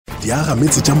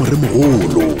Diagametse tša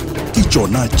moremogolo ke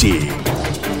tšona tše.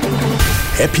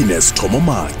 Happiness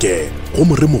Thomomake go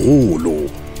moremogolo.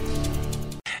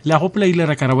 La gopola ile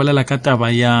re ka ra bolela ka taba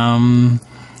ya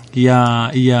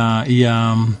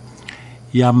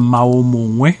mao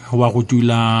mongwe wa go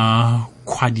dula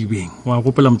khwadibeng. Wa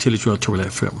gopola motheletši wa Thobela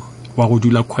FM wa go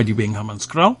dula khwadibeng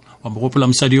Hammanskraal wa mo gopola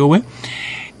mosadi owe.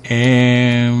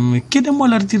 Ke de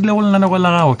mola re dirile go lana go la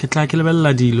gago ke tla ke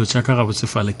lebella dilo tša ka ga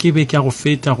botsefala ke be ke a go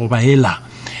feta go baela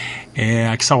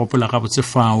a ke sa gopola ga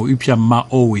botsefao ipša mma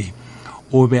owe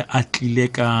o be a tlile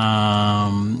ka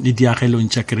diagelong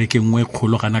tša kereke nngwe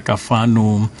kgolo gana ka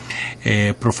fano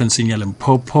provinceng ya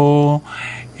Limpopo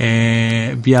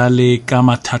bjale ka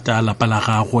mathata a lapa la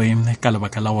gagwe ka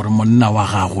lebaka la gore monna wa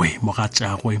gagwe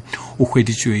mogatšagwe o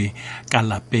hweditšwe ka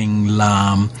lapeng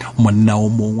la monna o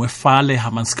mongwe fale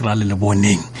Hammanskraal le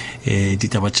boneng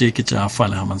ditaba tše ke tša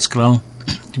fale Hammanskraal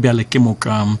bjale ke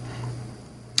moka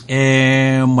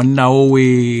monna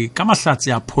owe ka mahlatse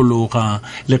a phologa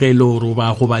le ge ile gore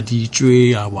ba go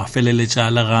baditšwe a wa feleletša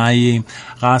le gae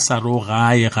ga sa ro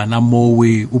gae gana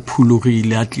mowe o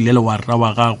phulogile a tlile le warra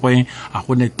wa gagwe a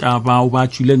go netaba o ba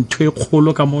tšwile ntho e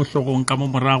kgolo ka mo hlogong ka mo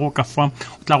morago ka fa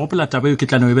o tla gopela taba eo ke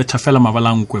tla no e betha fela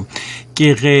mabalankwe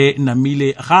ke ge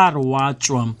namile ga re wa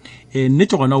tswa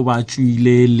nnete gona o ba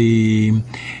tšwile le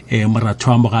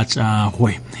moratho wa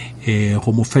mogatšagwe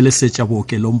go mo felesetša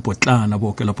bookelong potlana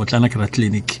ke ra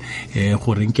clinic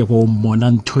gore nke bo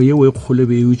mona ntho yeo e kgolo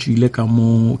be o tšwile ka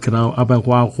mo ke ra a ba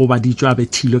go baditšwe a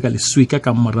bethilwe ka leswika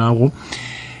ka morago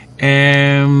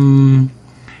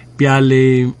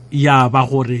bjale ya ba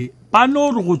gore ba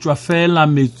no re go tswa fela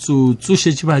metsotso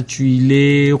šetše ba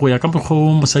tšwile go ya ka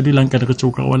mokgwa mosadi lang ka re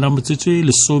tšeo ka gona motsotso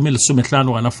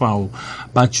 15 gana fao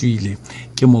ba tšwile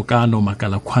ke mokano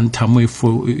makala quantum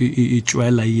e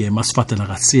tšwela ema sefatela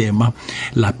ga seema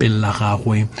lapeng la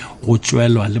gagwe go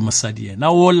tšwelwa le mosadi yena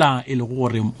ola e le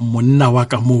gore monna wa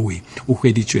ka mowe o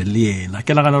hweditšwe le yena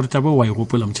ke lagana gore tabe wa e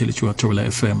gopola motheletši wa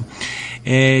Thobela FM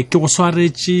ke go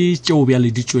swaretše tšeo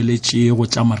bjale di tšweletše go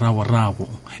tša moragorago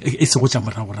e se go tša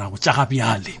moragorago tša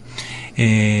gabjale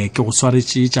ke go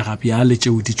swaretše tša gabjale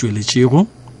tšeo di tšweletšego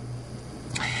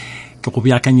ke go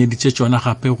beakanyeditše tšona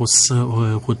gape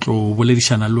go tlo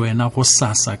boledišana le wena go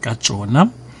sasa ka tšona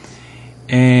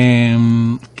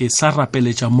ke sa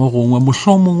rapeletša mo gongwe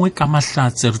mohlo mongwe ka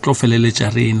mahlatse re tlo feleletša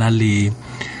re ena le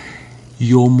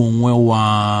yo mongwe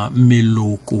wa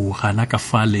meloko gana ka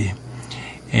fale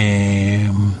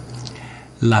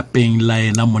lapeng la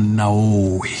ena monna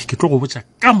owe ke tlo go botša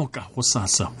ka moka go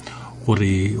sasa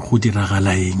gore go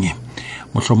diragala eng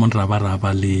mohlomong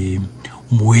raba le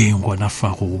moeng gona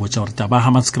fa go botša gore taba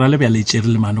Hammanskraal bja le tšere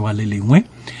le mano ga le lengwe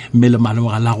mme le mano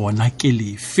ga la gona ke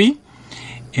lefe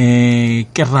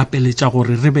ke rapeletša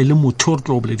gore re be le motho re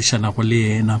tlo go boledišana go le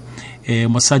yena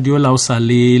mosadi o la o sa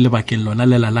le lebakeng lona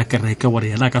le la kereke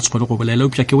gore yena a ka se kgone go bolela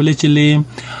upša ke boletše le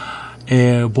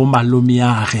bo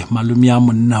malomiage malomia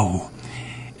monnao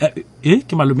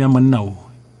ke malomia monnao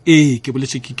ke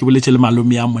boletše le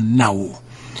malomia monnao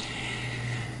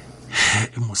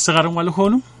mosegareng wa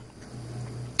lehono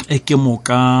ke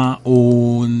moka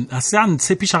o a se a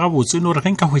ntshepiša gabotse no re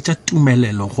ge nka hwetša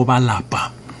tumelelo go ba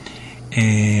lapa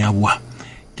awa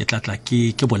ke tlatla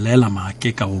ke bolela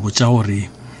make ka go botša gore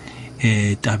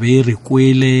tabe re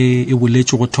kwele e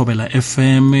boletše go Thobela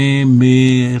FM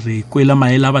me re kwela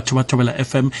maele a batho ba Thobela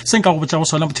FM se nka go botša go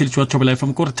sona motheletši wa Thobela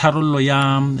FM kore tharollo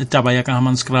ya taba ya ka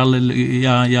Hammanskraal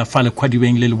ya fale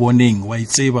khwadibeng le boneng wa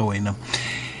itseba wena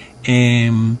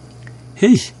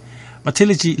hey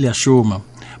batheletši le a šoma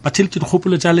batheletši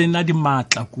dikgopolo tša lena di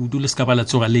maatla kudu le ska ba la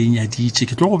tsoga le nyaditše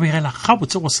ke tlo go begela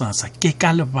gabotse go sasa ke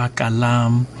ka lebaka la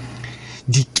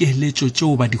dikeletšo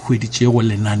tšeo ba di hweditšego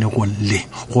lenanegong le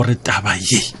gore taba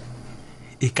ye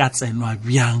e ka tsenwa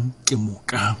bjang ke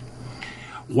moka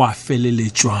go a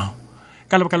feleletšwa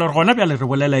ka lebaka la gore gona bjale re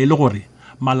bolela e le gore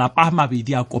malapa a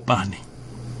mabedi a kopane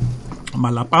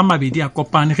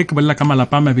ge ke bolela ka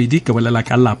malapa a mabedi ke bolela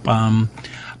ka lapa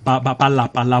ba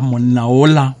lapa la monna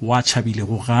ola wa tšhabile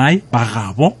go gae ba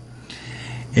gabo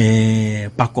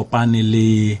ba kopane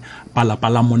le ba lapa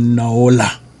la monna ola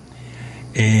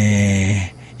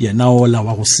yena ola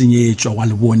wa go senyetšwa wa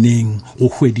le boneng go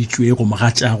hweditšwe go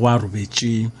mogatšago a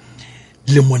robetše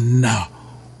le monna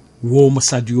wo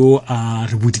mosadi o a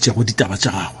re boditšego ditaba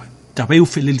tša gagwe taba e o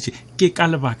feleletše ke ka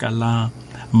lebaka la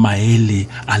maele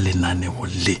a lenaneo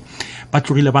le ba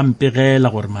tlogile ba mpegela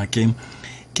gore makeng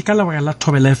ke ka lebaka la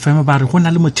Thobela FM ba re go na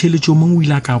le motheletši o mongwe o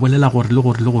ile a ka bolela gore le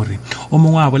gore o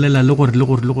mongwe a bolela le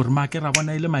gore ma ke ra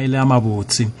bona ile maele a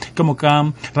mabotse ke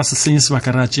moka ra se senye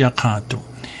sebaka ra tšea kgato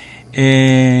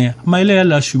maele ya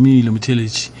la šomile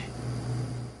motheletši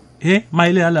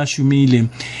maele a la shumile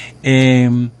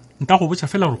nka go botsa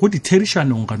fela gore go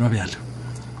ditherišanong ga no bjalo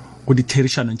go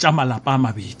ditherišanong tša malapa a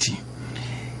mabedi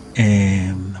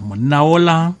monna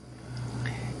ola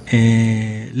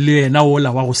le yena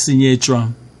ola wa go senyetšwa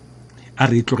a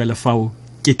re itlogele fao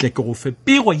ke tle ke go fe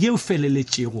pego yeo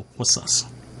feleletšego go sasa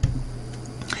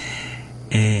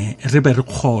re be re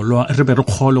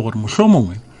kgolo gore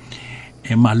mohlomongwe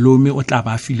malome o tla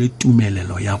ba file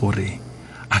tumelelo ya gore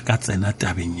a ka tsena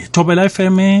tabeng ye Thobela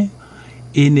FM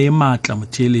e ne matla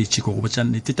motheeletši go botša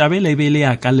nnete tabela e bele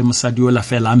ya ka le mosadi o la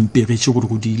fela ampegetše gore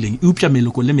go dileng e upša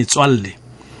meloko le metswalle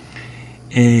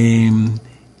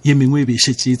ye mengwe e be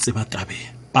šetše e tseba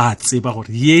tabeng ba tseba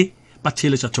gore ye ba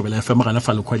theeletša Thobela FM gana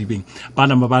fa lekhwadibeng ba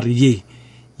nama ba re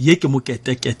ye ke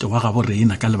moketekete wa ga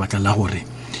borena ka lebaka la gore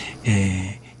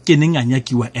ke neng a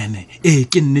nyakiwa ene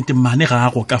ke nnete mane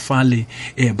ga go ka fale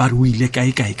ba re o ile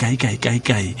kae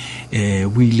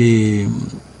o ile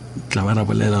tla ba ra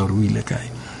bolela gore o ile kae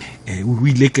o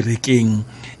ile kerekeng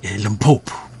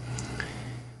Limpopo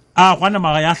a gwana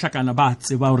maga ya hlakana ba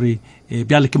tseba gore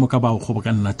bjale ke moka ba go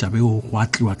kgobokanela tabe o go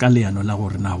atliwa ka leano la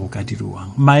gore na go ka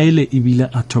diriwang maele e bile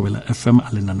a Thobela FM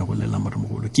a lenana go lela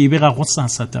moremogolo ke bega go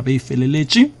sasa tabe e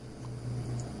feleletše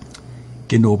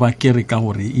ke no ba ke re ka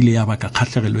gore ile ya ba ka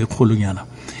kgatlhegelo e kgolonyana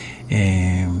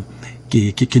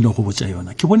ke no go botsa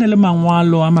yona ke bone le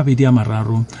mangwalo a mabedi a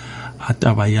mararo a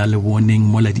taba ya le boneng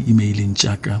mola di-emaileng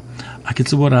tšaka a ke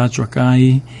tsebo ra tswa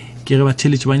kae ke re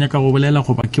batheeletši ba nyaka go bolela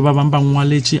goba ke ba bang ba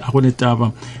ngwaletše a gone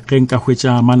taba ge nka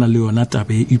hwetša mana le yona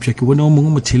taba e upša ke bone o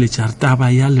mongwe motheeletši a re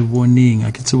taba ya le boneng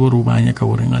a ke tsebo gore o ba nyaka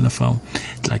goreng a lefao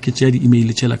tla ke tšea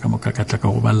di-email tšela ka moka ka tla ka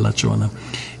go balela tšona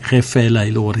ge fela e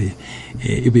le gore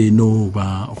e be no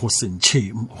ba go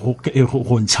sentšhe go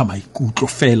ntšha maikutlo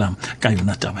fela ka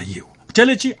yona taba yeo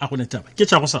motheeletši a gone taba ke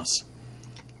tša go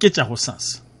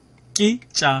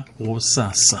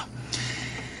sasa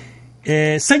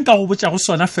se nka go botša go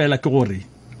sona fela ke gore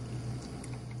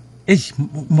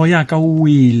moya ka o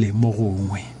wele mo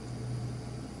gongwe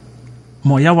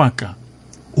moya wa ka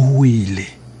o wele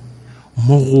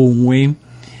mo gongwe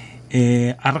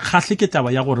a re kgahle ke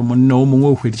taba ya gore monna o mongwe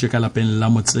o hweditše ka lapeng la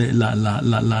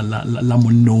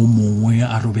monna o mongwe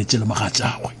a robetše le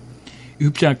mogatšagwe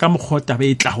eupša ka mokgwa taba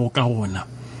e tlago ka gona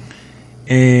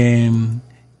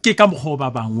ke ka mokgwa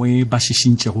ba bangwe ba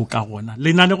šišintšego ka gona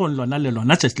lenanegong lona le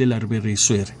lona tšatši le la re be re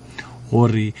swere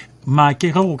gore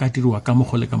make ga go ka diriwa ka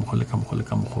mokgwa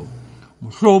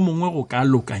mohlo mongwe go ka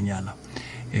lokanyana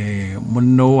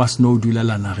monna o a seno o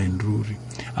dulela nageng ruri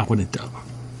a gone taba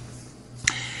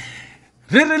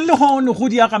re le gone go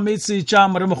diagametse tša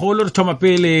moremogolo re thoma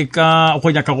pele ka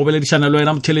go nyaka go boledišana le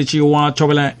wena motheeletši wa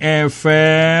Thobela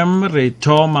FM re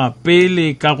thoma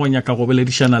pele ka go nyaka go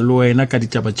boledišana le wena ka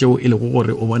ditaba tšeo e lego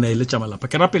gore o bona e le tša malapa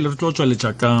ke rapele re tlo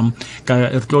tšweletša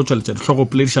ditlhogo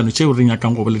poledišano tšeo re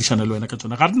nyakang go boledišana le wena ka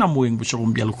tsona ga re na moeng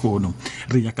bošegong bja lekgono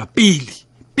re nyaka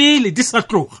pele di sa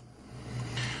tloga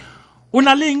o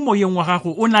na le eng moyeng wa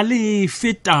gago o na le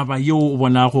fetaba yo o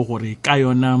bonago gore ka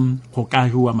yona go ka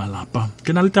hiwa malapa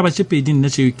ke na le taba tše pedi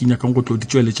nna tšeo ke nyakang go tlo di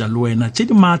tšweletša le wena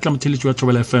tše di maatla motheeletši wa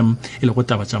Thobela FM e le go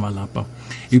taba tša malapa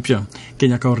eupša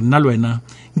ke nyaka gore nna le wena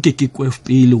nke ke kwe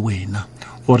pele wena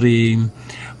gore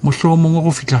mohlomongwe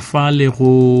go fihla fale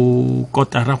go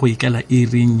kotara go ikela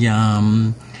ring ya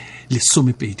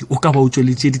lesomepedi o ka ba o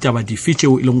tšweletše ditaba dife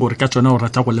tšeo e leng gore ka tsona o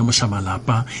rata go lemoša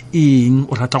malapa eng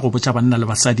o rata go botša banna le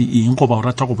basadi eng goba o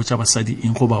rata go botša basadi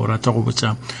eng goba o rata go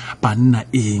botša banna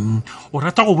eng o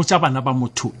rata go botša bana ba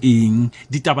motho eng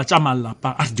ditaba tša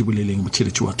malapa a re di boleleng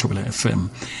motheeletši wa Thobela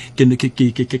FM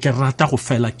ke rata go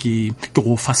fela ke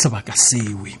go fa sebaka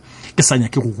sewe ke sa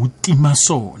nyake go tima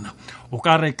sona o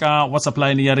ka reka WhatsApp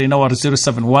line ya rena wa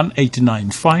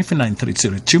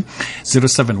 0718959302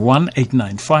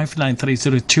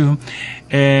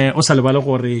 0718959302 o sa lebale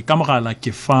gore ka mogala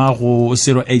ke fa go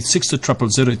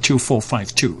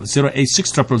 0860002452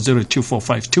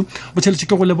 0860002452 o theletše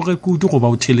ke go leboge kudu go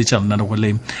ba o theletša rena le go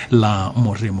le la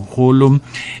moremogolo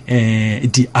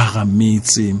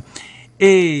Diagametse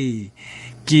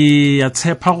ke ya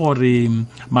tshepa gore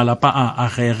malapa a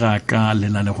agega ka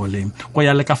lenanego le go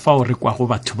ya le ka fao re kwa go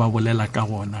batho ba bolela ka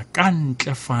gona ka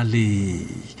ntle fale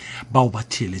bao ba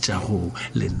theeletšago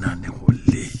lenanego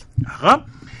le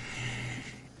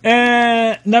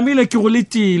namile ke go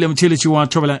letile motheeletši wa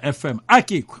Thobela FM a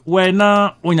kekwe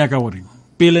wena o nyaka gore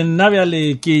pele nna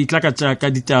bjale ke itlakatša ka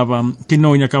ditaba ke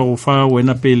no nyaka go fa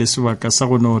wena pele sebaka sa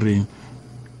gona gore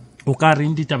o ka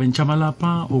reng ditabeng tša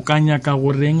malapa o ka nyaka go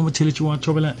reng motheeletši wa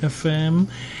Thobela FM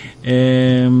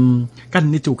ka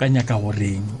nnete o ka nyaka go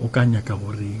reng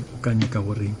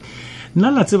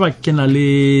nna la tseba ke na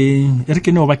le re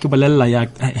ke no ba ke bolella ya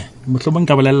mohlomong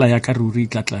ka bolella ya ka ruri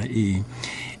tlatla e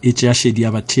tšea shedi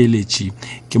ya batheeletši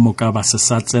ke moka ba se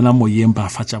sa tsena moyeng ba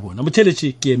fa tša bona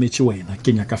motheeletši ke emetše wena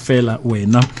ke nyaka fela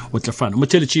wena o tle fana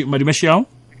motheeletši madimeši ao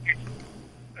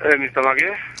Mr. Mage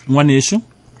ngwanešo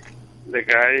le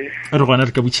kae re gona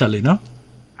re ka botša lena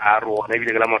a rona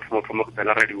ebile ke la motho go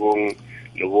tsena radiong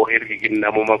le bo e re ke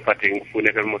nna mo mafateng fone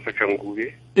ka mo setšang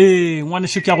gube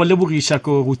ngwanešo ke a go lebogiša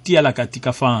ko go tiela ka tika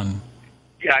fano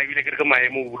ya ebile ke re ke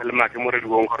maemo o le make mo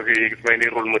radiong gore ke tswa ile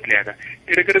role model ya ka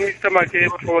ke re Mr. Mage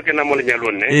batho ba ke na mo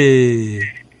lenyalong ne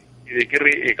ke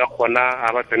re e ka gona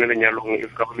a ba tsene lenyalong e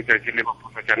ka go letšatši le ba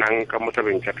fofatšanang ka mo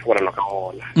tabeng tša thobalano ka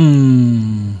gona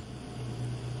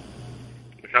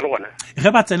ge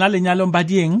ba tsena lenyalong ba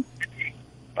dieng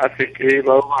ba seke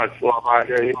ba tswa ba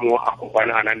le mo a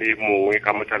kopana ana le mongwe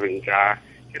ka mo tabeng tša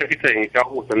ke re ke tseng tša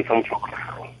go tsentsa motho wa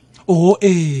boraro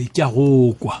ke a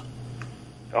go kwa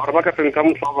gore ba ka tsentsa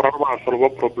motho wa boraro ba solva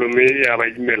probleme ya ba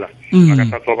imela ba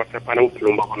ka tswa ba tshepana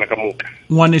bophelong ba bona ka moka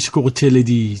ngwaneso ke go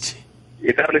theeleditše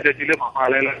e tla re letšatši le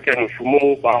bapalela ke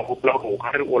mošomo ba gopola go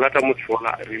ga re o lata motho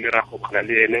ona re ile ra kopana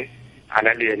le ene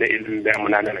ana le ene e le mme a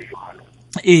monanela jalo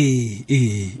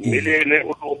mme le ene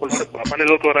o tlo gopola gore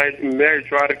bapalela o tlo ra mme a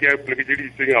etswa re ke a poleketse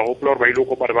diitseng a gopola gore ba ile go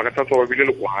kopana ba ka tsatswa ba bile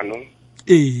lekwano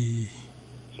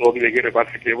so ke ke re ba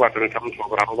seke ba tsentsa motho wa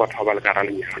boraro batho ba ba le ka ra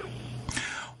lenyalo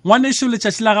ngwaneso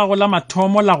letšatši la gago la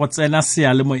mathomo la go tsena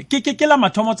seyalemoyeng ke la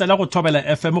mathomo tsela go thobela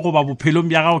FM goba bophelong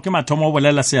bja gago ke mathomo o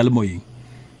bolela seyalemoyeng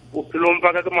bophelong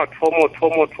ba ka ke mathomo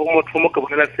ke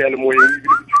bolela seyalemoyeng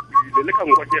le ka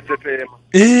ngwa ke tetema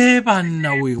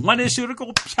banna we ngwaneso re ke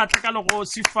go pšhatla ka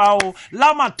legosi fao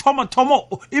la mathomo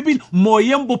ebile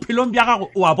moyeng bophelong bja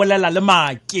gago o a bolela le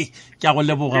make ke a go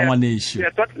leboga ngwaneso le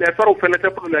tswa go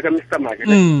feletša polelo ya ka Mr. Mage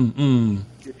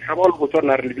ke tšhaba le go tswa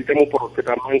na re lebitse mo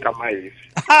profeta mang ka maese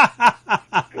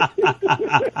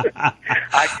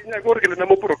a ke nyaka gore ke lena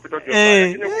mo profeta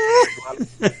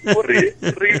gore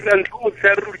re ira ntho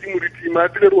motshea re rutimo ditima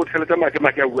pele re go tlheletsa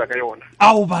make a bua ka yona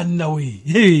ao banna we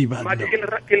ke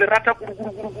le rata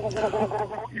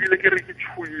ebile ke re ke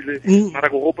tshoile mara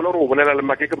ke gopola gore o bolela le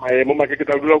make ke maemo make ke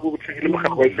tla dula go bothegile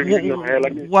mogala wa eseng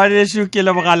ngwaneso ke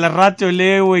leboga lerato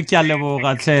lewe ke a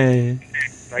leboga tlhe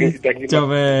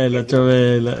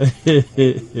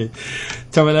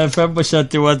Tobela FM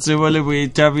bošate wa tsebo le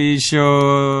boithabišo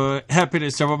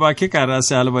happiness tša ba ke ka ra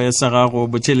se alba ya sa gago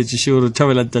botšheletšiše gore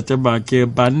thobela tate bake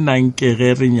bannang ke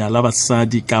ge re nyala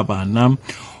basadi ka bana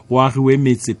wa agiwe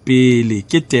metse pele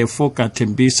ke tefo ka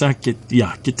thembisa ke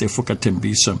tefo ka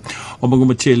thembisa o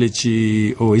mongwe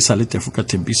motheeletši o e sa le tefo ka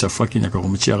thembisa fa ke nyaka go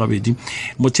motšea gabedi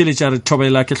motheeletši a re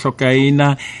thobela ke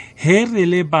hlokaina he re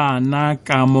le bana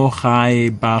ka mo gae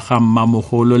ba ga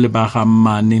mmamogolo le ba ga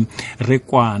mmane re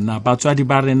kwana batswadi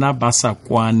ba rena ba sa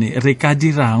kwane re ka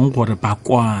dirang gore ba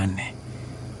kwane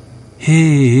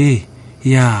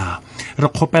re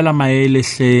kgopela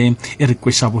maelehle e re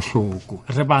kweša bohloko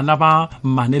re bana ba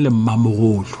mmane le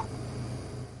mmamogolo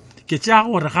ke tšea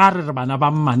gore ga re bana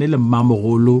ba mmane le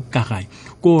mmamogolo ka gae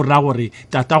ko ra gore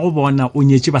tata go bona o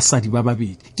nyetše basadi ba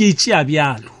babedi ke tšea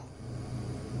bjalo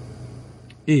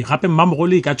gape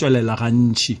mmamogolo e ka tswelela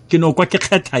gantši ke no kwa ke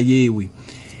kgetha yewe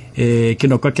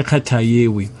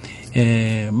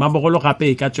mmamogolo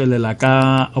gape e ka tswelela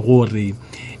ka gore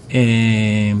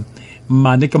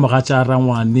mmane ke mogatša ra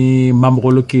ngwane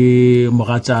mmamogolo ke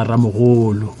mogatša ra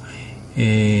mogolo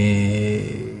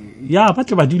ba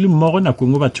tle ba dule mmogo nako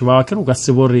ngwe batho ba ke re o ka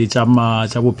se bore tša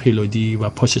bophelo di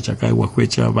ba phošetša kae wa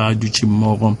hwetša ba dutše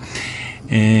mmogo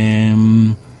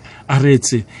a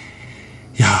retse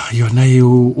yona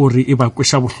eo o re e ba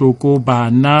kweša bohloko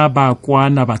bana ba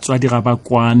kwana batswadi ga ba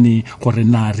kwane gore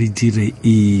na re dire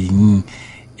eng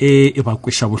e ba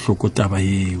kweša bohloko taba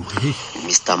eo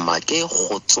Mr. Mage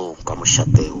kgotso ka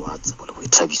mošate wa tsebo le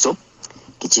boithabišo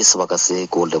ke tše sebaka se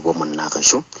ko lebo monna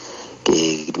gašo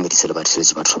ke dumedise le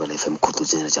batheeletši ba thobela FM khutlo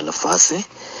tsena tša lefase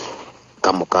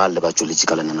ka moka le ba tšweletše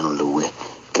ka lenanano lewe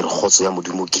ke re kgotso ya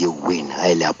modimo ke wena a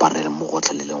ile aparela mo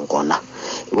gotlheleleng gona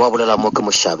e wa bolela mo ke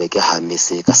mošabe ke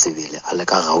hamese ka sebele a le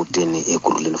ka Gauteng e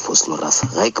kuruleng Vosloorus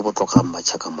ga ke botloga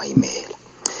mmatšha ka maimela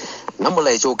nna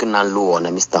molaetša o ke nang le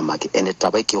wona Mr. Mage ene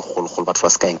taba ke kgologolo batho ba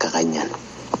se ka enka ganyana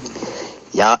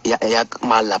ya ka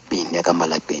malapeng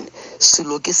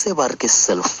selo ke se ba re ke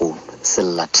cell phone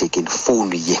sellathekeng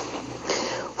phone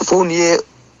ye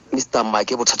Mr.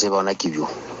 Mage bothata ba bona ke bjo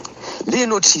le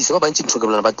notice ba bantši ntho ke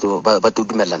bolela ba tlo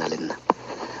dumelana le nna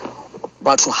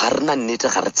batho ga rena nnete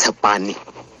ga re tshepane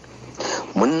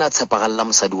monna tshepagalla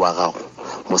mosadi wa gago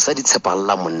mosadi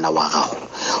tshepagalla monna wa gago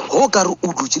go ka re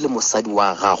o dutse le mosadi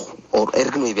wa gago or e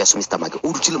re no e bya so Mr. Make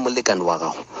o dutile molekane wa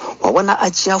gago wa bona a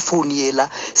tšea phone ela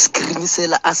screen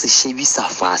sela a se shebisa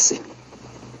fase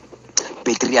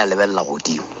battery ya lebella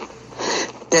godimo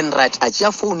then right a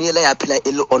tšea phone ela ya phela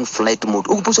e le on flight mode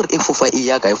o gopotsa gore e fofa e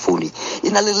ya ka phone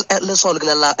ina le solo ke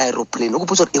la aeroplane o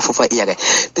gopotsa gore e fofa e ya ka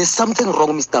there's something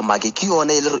wrong Mr. Make ke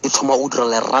yone e le e thoma o dira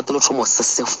le rato le thomo se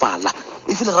sefala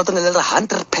e file rato le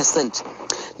 100%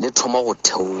 le thoma go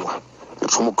theoa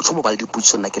thomo ba le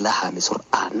diputso nna ke la game so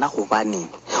ana go baneng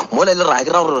mo le ra ke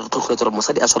ra gore re tlhotlhetsa gore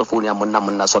mosadi a tshwara phone ya monna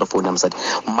a tshwara phone ya mosadi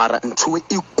mara ntho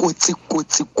e kotsi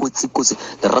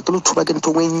le rato le thoba ke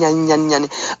ntho e nyanyanyane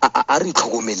a re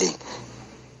tlhokomeleng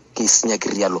ke senya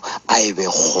ke rialo a ebe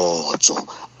khotso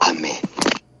amen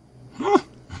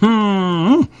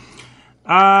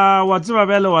wa tseba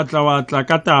bele wa tla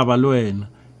ka taba le wena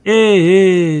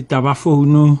taba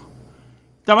phone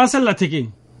taba sella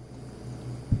thekeng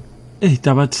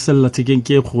taba tsella thekeng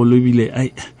ke kgolo bile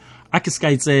a ke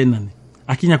ska itsena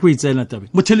a ke nya go itsena tabe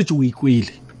motheletsi o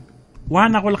ikwile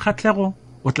wana go le khatlego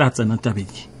o tla tsena tabeng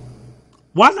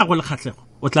wana go le khatlego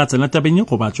o tla tsena tabeng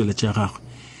go ba tsweletse ya gagwe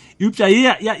upya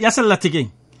ya sella thekeng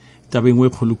tabeng we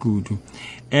kgolo kudu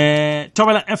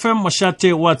Tobala FM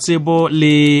moshate wa tsebo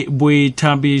le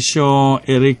boithabišo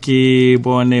ere ke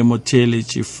bone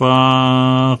motheletsi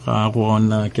fa ga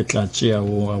gona ke tla tšea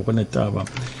o a gone taba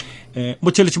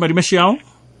motheletsi madimeši yao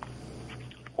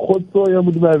khotso ya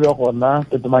modimo ya gona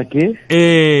tetemake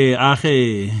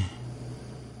age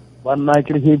banna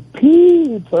ke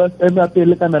happy for ema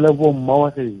pele kana le bomma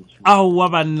wa ge wa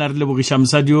banna re lebogiša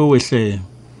mosadi o wehle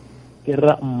ke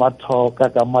ra mmathoka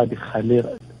ka madi khalera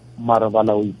mara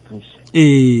bala o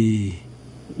ipushe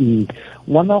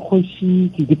ngwana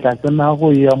khoshi ke tla tsena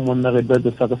go ya monna re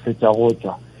be sa ka fetša go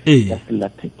tswa ya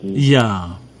sellatheke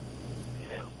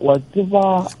wa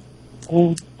tseba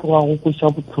go sha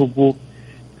botlhoko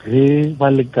ge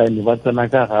ba lekane ba tsena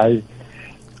ka gae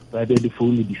ba be di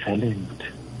phone di silent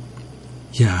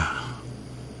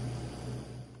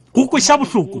go sha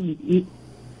botlhoko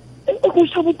go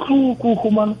sha botlhoko go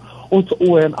mana o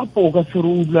wena a poka se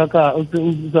ro bula ka o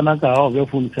tsena ka ga be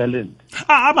phone silent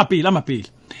mapele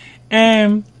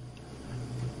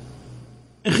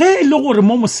ge le gore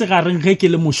mo mosegareng ge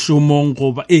ke le mošomong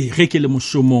goba ge ke le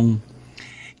mošomong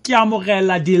ke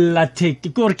amogela dillatheke ke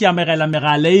gore ke amogela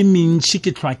megala e mentši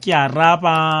ke tlhwa ke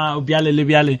araba bjale le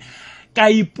bjale ka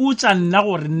iputsa nna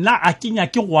gore nna a kenya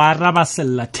ke go araba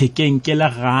sellathekeng ke le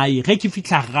gae ge ke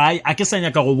fihla gae a ke sa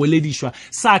nyaka go boledišwa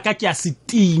sa ka ke a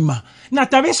setima na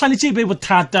tabe e swanetše e be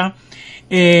bothata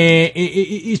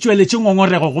e tšweletše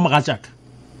ngongorego go mogatšaka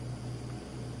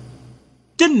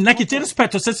ke nna ke tsere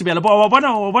sephetho se se bjale wa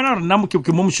bona gore nna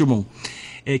ke mo mošomong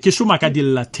ke šoma ka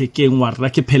dillathekeng wa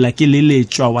rra ke phela ke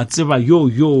leletswa wa tseba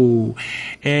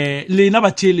lena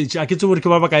batheeletši a ke tsebe gore ke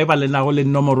ba bakae ba lenago le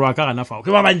nomoro wa ka gana fao ke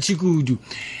ba bantši kudu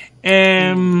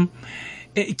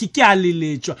ke a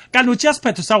leletswa ka no tšea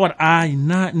sephetho sa gore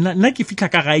nna ke fihla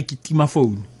ka gae ke tima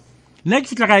phone nna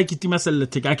ke fihla gae ke tima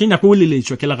sellatheke a ke nyako o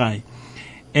leletswa ke le gae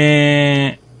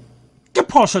ke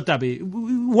phoso tabe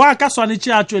wa ka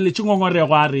swanetše a tšweletše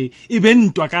ngongorego a re e be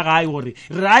ntwa ka gae gore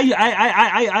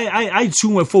a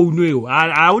itshungwe phone eo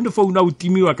a one phone a o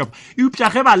timiwa kapa eupša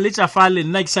ge ba letša fa le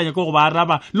nna ke sa nyako go ba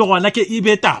araba le gona ke e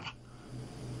be taba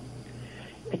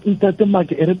ntate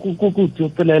make e re ko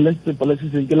tsopelele sepala se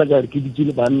seng ke la ka re ke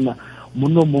ditšile banna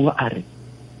monno mongwe a re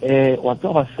wa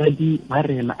tswa basadi ba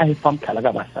rena a e fa mtlhala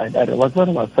ka basadi a re wa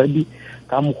tswa basadi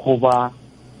ka mokgoba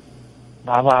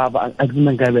ba a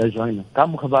dina ga ba joina ka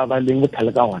mo ba leng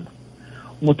botlhale ka wana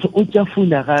motho o tša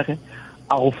phone ya gage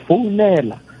a go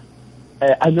founela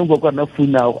a nyongo kwa na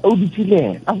phone ya o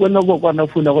ditile a bona go kwa na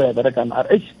phone go ya berekana a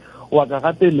re wa ka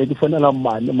gape ne ke founela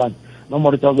mane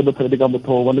nomoro tša go phele ka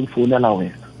motho go le founela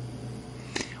wena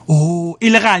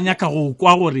ile ga nya ka go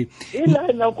kwa gore ile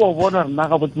ina go bona nna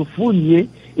ga botse phone ye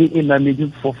e na me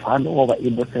for fun go ba e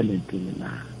bo silent na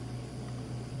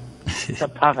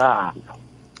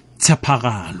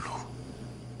tshepagalo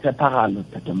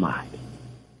tatemane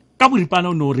ka boripana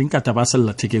o no reng ka taba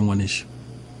sellathekeng ngwaneso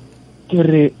ke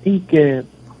re nke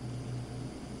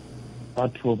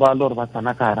batho ba lor ba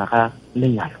tsana ka raga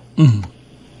lenyalo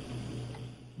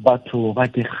batho ba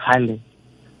ke khale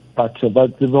batho ba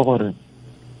tsebe gore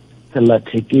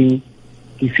sellathekeng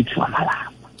ke fitwa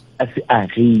malapa a se a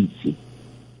reitse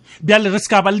bjale re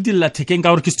ska ba le dillathekeng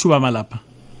ka gore ke sethuba malapa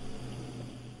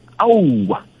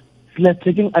auwa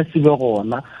sellathekeng a se be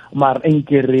gona mara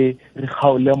nke re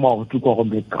kgaole maoto kwa go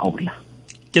mekaula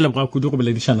ke le bra kudu go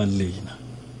boledišana le lena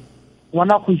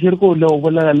ngwana go share go le o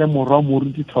bolela le morwa mo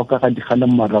ruti tlhoka ga di gale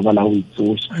marabala o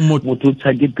itsosa motho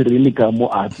tsa ke trele ka mo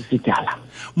a se tjala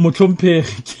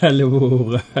motlhomphegi ke a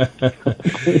leboga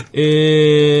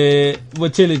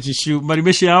batheeletši shu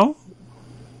marimeši yao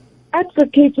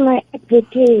advocate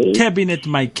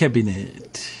my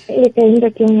cabinet e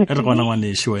re gona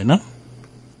ngwanešo wena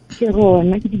ke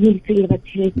rona ke dimeditse le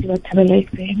batheeletši ba Thabela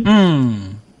FM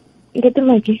ntate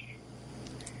maki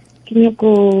ke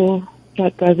nyako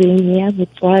tabeng ya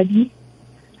botswadi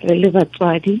re le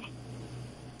batswadi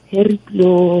he re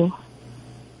tlo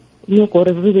nyako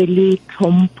re be le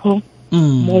tlhompho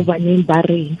mo baneng ba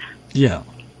rena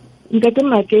ntate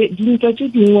maki dintwa tse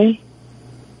dingwe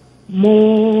mo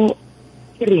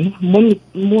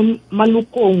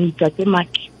malokong ntate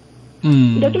maki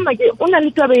ntate maki o na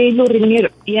le taba e le goreng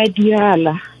ya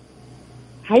dirala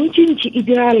gantši e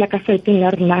dirala ka saeteng ya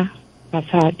rena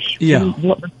basadi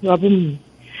ba bomme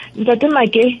ntate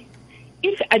maki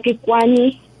if a ke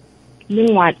kwane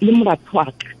le moratho wa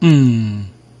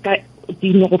ka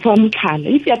dino go fa motlhala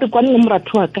if a ke kwane le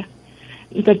moratho wa ka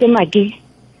ntate maki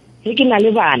ge ke na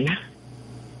le bana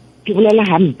ke bolela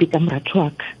hampe ka moratho wa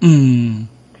ka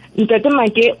ntate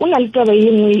maki o na le taba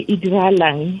e nngwe e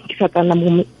diralang ke sa tsana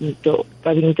mo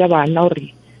tabeng tsa bana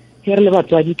gore ge re le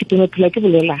batswadi ke phela ke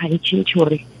bolela gantšintši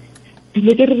gore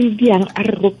dilo tse re di diang a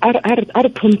re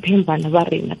tlhompheng bana ba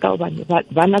rena ka gobane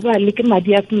bana ba le ke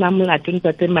madi a sena molato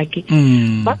ntate maki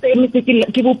ba emetse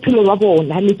ke bophelo ba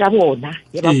bona le tsa bona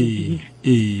e ba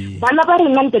bodile bana ba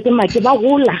rena ntate maki ba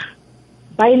gola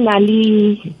ba e na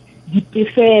le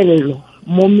dipefelo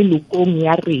mo melokong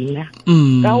ya rena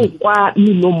ka go kwa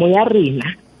melomo ya rena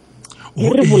e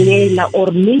re bolela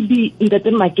or maybe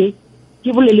ntate maki ke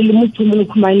bolele le motho mongwe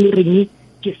khumane le reng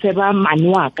ke seba mane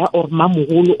wa ka or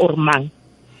mamogolo or mang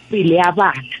pele ya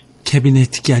bana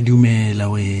cabinet ke a dumela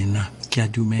wena ke a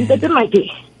dumela ntate maki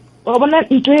wa bona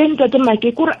ntwe ntate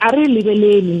maki kore a re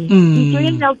lebelele ntwe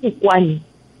ya go kwane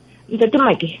ntate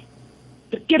maki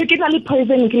ke re ke na le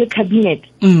poison ke le cabinet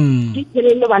ke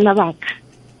tshelele bana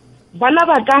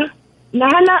baka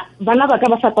nahana bana baka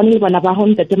ba sa kwane le bana ba ho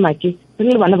ntate maki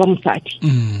le bana ba mosadi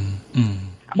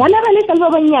bana ba le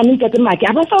salwa banyane ntate maki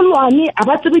a ba sa lwane a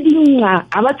ba tsebe dinga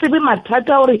a ba tsebe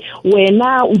mathata gore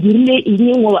wena o dirile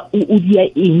eng o dia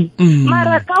eng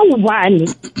mara ka o bane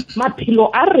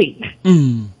maphelo a rena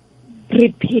re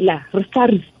phela re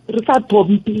sa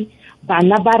tlhomphe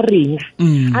bana ba rena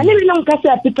a ne le nka se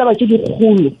apetsa ba tse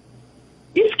dikgolo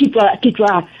ke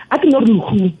tswa a ke no re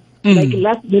lehung like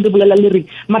last ne bolela le re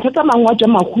mathata mangwe a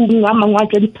tswa mahung a mangwe a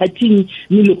tswa diphathing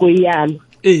meloko e yalo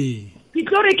ke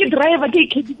tlore ke driver ke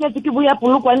ikgeditse ke boya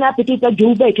polokwane ape ke tsa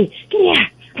Joburg ke ya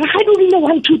ra ga di le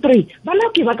 1 2 3 bana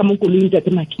ke ba ka mo kolong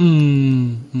ntate maki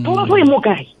go go mo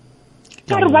kae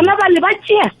ka re bana ba le ba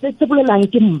tšea se bolelang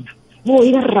ke mma bo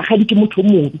e ra ga di ke motho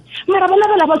mobi mara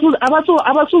bana ba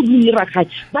so di ra ga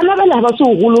bana ba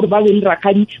so go lo re ba be le ra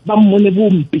ga di ba mmone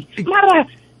bompe mara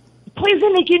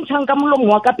poison e ke ntshang ka molomo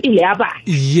wa ka pele ya bana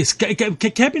yes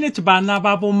cabinet bana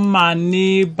ba bo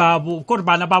mane ba bo gore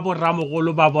bana ba bo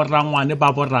ramogolo ba bo rangwane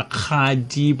ba bo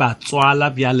rakgadi ba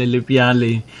tswala bjale le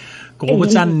bjale go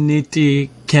botsa nnete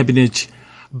cabinet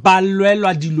ba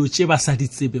lwelwa dilo tše ba sa di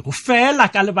tsebe go fela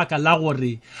ka lebaka la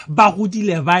gore ba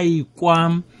godile ba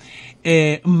ikwa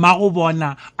mmago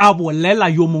bona a bolela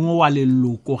yo mongwe wa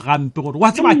leloko gampe gore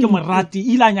wa tseba ke morati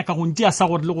ile a nyaka go ntia sa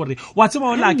gore le gore wa tseba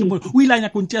ola ke o ile a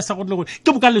nyaka go ntia sa gore le gore ke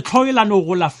boka le tlhoelano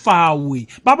go la fawe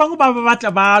ba bangwe ba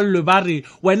batla ba lwe ba re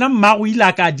wena mmago ile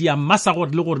a ka dia mmasa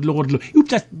gore le gore e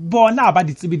tla bona ba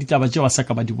di tsebe ditaba tše wa sa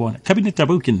ka ba di bona cabinet ya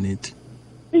ba o ke nnete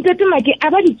ntate maki a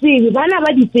ba di tsebe bana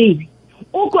ba di tsebe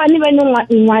o kwane ba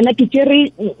ngwana ke tsere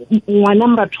ngwana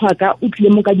moratho wa ka o tlile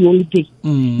mo ka di-holiday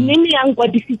nne yang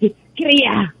kwadisitse ke re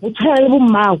ya o tshwana le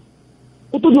bommao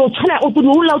o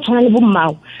tshwana le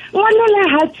bommao ngwana le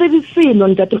ha tsebe selo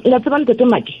la tseba ntate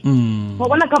maki go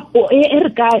bona ka e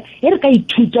re ka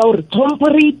ithuta gore tlhompho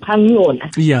re iphang yona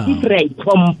if re a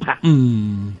itlhompha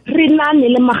re nane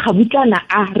le magabutlana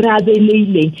a re a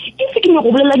beleileng e se ke go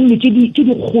bolela dilo tse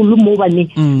digolo mo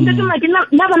baneng ntate maki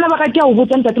na bana ba ka ke a go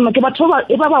botsa ntate maki batho ba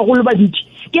bagolo ba ditse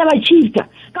ke a ba tšhita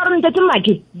ka gore ntate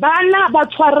maki bana ba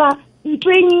tshwara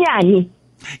ntwe nyane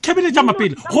cabinet ya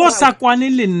mapele go sa kwane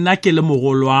le nna ke le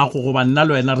mogolo wa go goba nna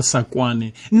le wena re sa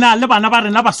kwane na le bana ba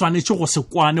rena ba swanetse go se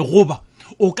kwane goba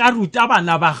o ka ruta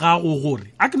bana ba gago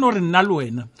gore a ke no re nna le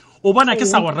wena o bona ke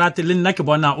sa go rate le nna ke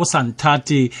bona o sa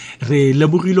nthate re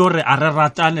lebogile re a re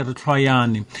ratane re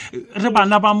tlhoyane re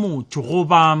bana ba motho go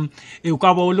ba e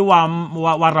ka ba o le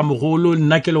wa ramogolo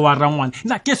nna ke le wa rangwana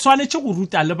nna ke swanetse go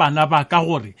ruta le bana ba ka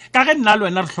gore ka ge nna le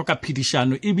wena re hloka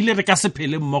phedišano ebile re ka se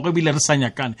phele mmogo ebile re sa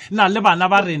nyakane nna le bana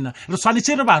ba rena re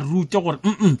swanetse re ba rute gore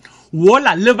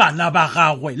wola le bana ba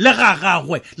gagwe le ga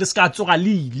gagwe le ska tsoga le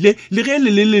ile le ge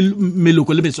le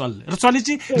meloko le metswalle re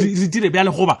tshwanetse re dire bjale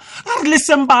goba a re le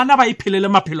seng bana ba iphelele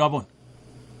maphelo a bona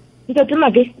ntate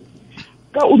Make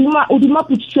ka o dima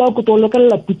putsiso ya go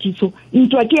tolokelela putsiso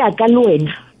ntwa ke ya ka le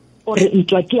wena ore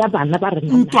ntwa ke ya bana ba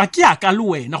rena ntwa ke ya ka le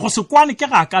wena go se kwane ke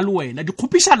ga ka le wena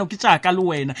dikhupišano ke tša ka le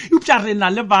wena upša rena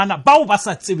le bana bao ba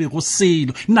sa tsebe go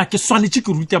selo nna ke swanetse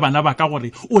ke rute bana ba ka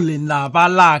gore o le naba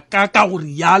la ka gore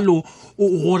yalo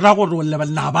go ra gore o le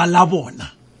naba la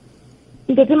bona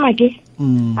ntate Make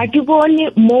a ke bone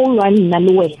mo lwa nna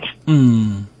le wena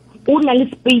o na le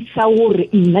space sa gore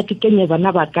nna ke kenye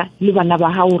bana ba ka le bana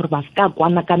ba ha gore ba ska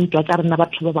kwana ka ntwa tsa rena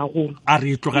batho ba bagolo a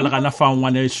re itlogela gana fa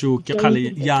ngwana esho ke khale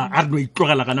ya a re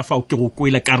itlogela gana fa o ke go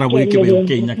kwela karabo e ke be o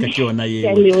kenya ka ke yona ye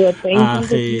a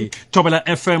he Thobela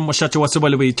FM mo shate wa se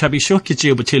bole boithabisho ke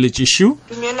tše botheletši shu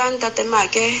dumela ntate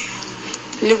Make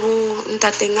le bo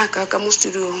ntate ngaka ka mo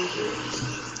studio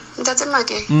ntate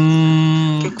Make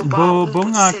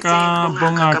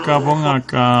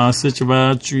bongaka setse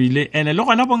ba tswile ene le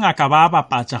gona bongaka ba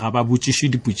bapatsa ga ba botšiše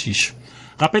dipotšišo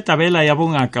gape tabela ya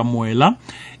bongaka Moela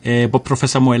bo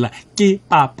professor Moela ke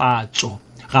papatso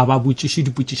ga ba botšiše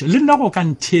dipotšišo le nna go ka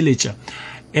ntheletša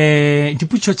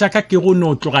dipotšišo tša ka ke go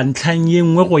no tloga ntlhang ye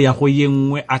nngwe go ya go ye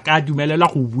nngwe a ka dumelela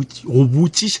go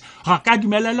botšiša ga ka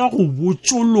dumelela go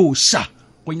botsološa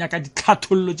go nyaka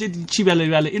ditlhathollo tše dintšhi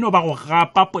bjale e no ba go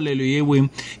gapa polelo yewe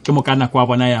ke mo ka nako wa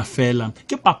bona ya fela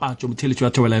ke papatso motheletši wa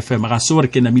Thobela FM ga se gore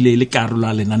ke namile le karolo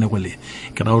a lenanego le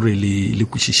ke ra gore le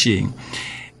kwešišeng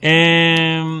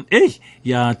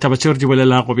ya taba tšeo re di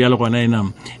bolela go bjale gona ena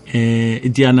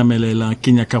di a namelela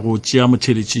ke nyaka go tšea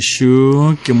motheletši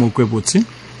šo ke mo kwe botse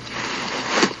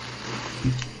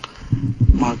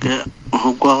Make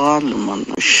go kwa ga le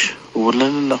manoši o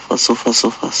bolelela faso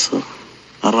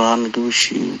rane ke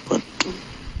bošipa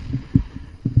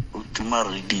o tima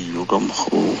radio ka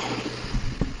mokgo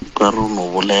ka re no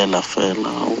bolela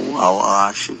fela a o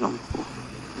ashe ka mokgo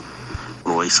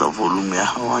o wa isa volume ya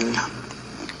hawanya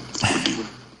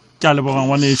ke leboga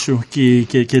ngwaneso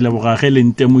ke leboga ge le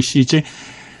ntemošitše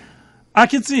a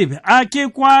ke tsebe a ke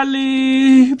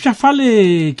kwale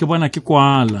pšafale ke bona ke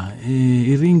kwala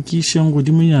e reng ke išeng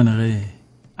godimonyana ge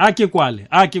a ke kwale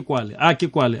a ke kgola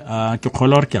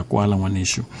gore ke a kwala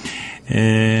ngwaneso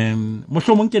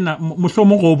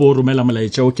mohlomong go bo romela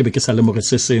molaetša o ke be ke sa lemoge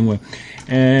se sengwe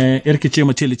e re ke tšee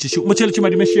motheletši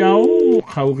madimešiao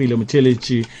kgaogile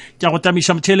motheletši ke a go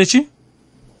tamiša motheletši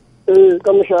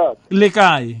ka mošate le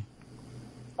kae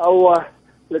aowa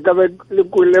le ka be le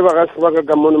kwele ba ga sebaka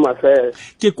ka mono mafela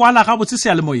ke kwala ga botse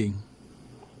sealemoyeng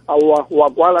aowa wa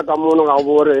kwala ka mono ga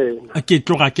borena ke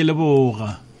tloga ke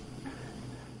leboga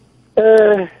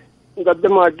ntate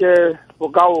Make o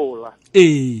ka ola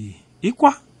e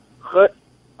kwa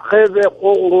ge be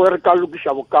go gongwe re ka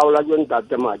lokiša bokaola jo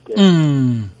ntate Make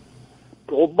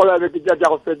ke gopola be ke tša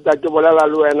go feta ke bolela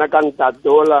le wena ka ntate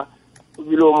ola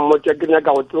ebile o mmotse ke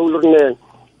nyaka go tseo le rene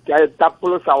ke a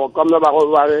etapolosa go kome ba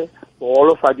go bare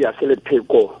bogolofadi a se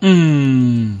lepheko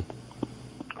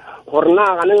gore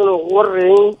na ganeng le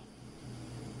goreng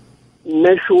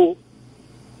mmešo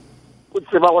o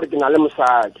tseba gore ke na le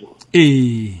mosadi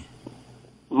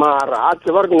mara a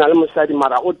tseba gore ke na le mosadi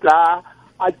mara o tla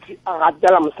a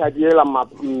gatela mosadi ela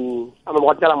a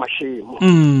mogotela mašemo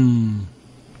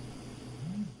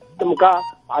ke moka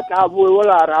a tla boe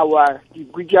ola rawa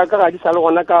dikwitša ka ga di sa le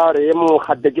gona ka gore ye mongwe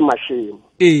gate ke mašemo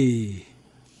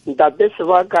ntate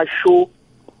sebaka šo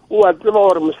o a tseba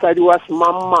gore mosadi wa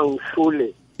semangmang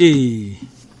šole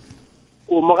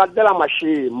o mo gatela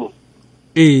mašemo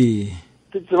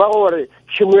ke tseba gore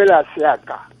tšhimo ele a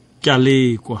seaka ke a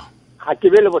lekwa ga ke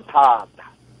be le bothata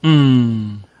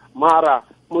mara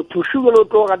mothuši bele o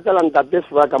tlo gatela ntate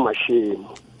sebaka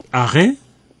mašemo age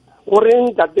gore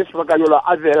ntate sebaka jolo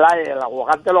a belaela go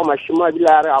gatelwa mašemo a bile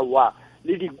a re aowa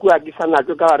le dikua ke sa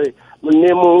natso ka gore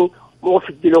monnemong mo go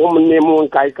fetile go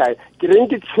monnemong kae ke reng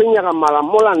ke tshwenyega mala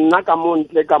mola nna ka mo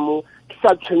ntle ka mo ke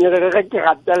sa tshwenyegege ge ke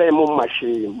gatela e mo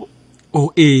mašemo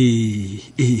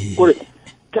gore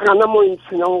ke gana mo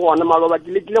ntshwenyang gona maloba ke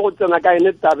lekile go tsena ka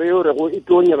ene tabe yo re go e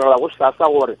tlo nyerela go sasa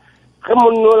gore ge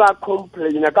monno la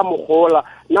complaina ka mogola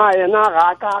na yena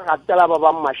ga ka gatela ba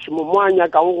ba mašimo mo a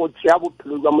nyakang go tšea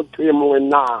bophelo jwa motho e mongwe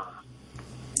na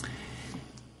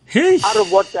a re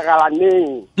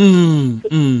botegalaneng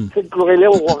se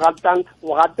tlogeleng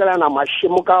go gatelana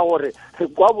mašemo ka gore re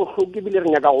kwa bohloko ebile re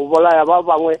nyaka go bolaya ba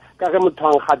bangwe ka ge motho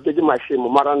a nkgatetse mašemo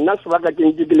mara nna sebaka ke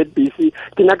ntse ke le busy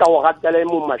ke nyaka go gatela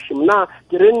mo mašemo na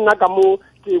ke re nna ka mo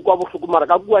ke kwa bohloko mara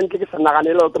ka kua ntle ke sa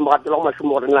naganele ke mogatela go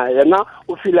mašemo gore na yena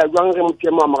o fila jwang ge motho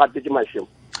e mo a mogatetse mašemo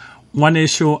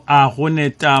ngwaneso a gone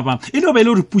taba e no be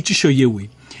le re putsišo yewe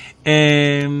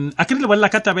a ke re le bolela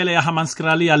ka tabela ya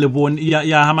Hammanskraal ya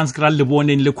Hammanskraal le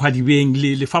boneng le khwadibeng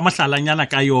le fa mahlalanyana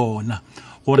ka yona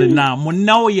gore na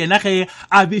monna o yena ge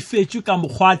a befetswe ka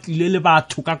mogwatlile le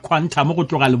batho ka quantum go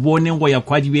tloga le boneng go ya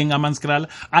khwadibeng Hammanskraal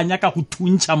a nyaka go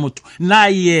thuntša motho na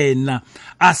yena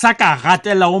a sa ka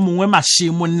gatela o mongwe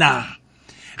mašemo na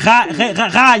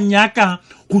ga nyaka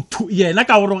yena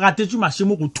ka gore gatetswe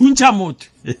mašemo go thuntša motho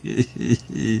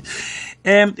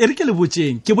e re ke le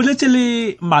botseng ke boletse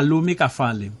le malome ka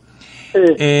fale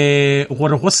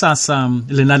gore go sasa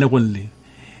lenane gonle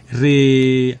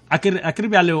re a ke re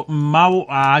bjale mmao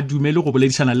a dumele go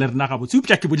boledišana le rena gabotse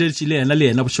upša ke boleditše le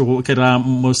yena bošego ke ra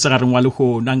mosegareng wa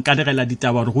lekgona nkanegela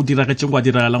ditaba gore go diragetseng wa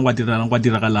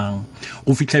diragalang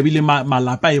go fitlha ebile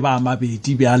malapa e ba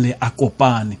mabedi bjale a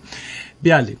kopane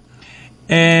bjale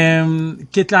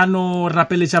ke tla no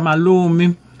rapeletša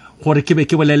malome gore ke be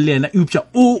ke bolele le yena upša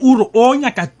o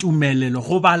nyaka tumelelo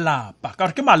go balapa ka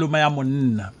gore ke malome ya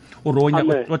monna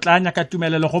o tla nyaka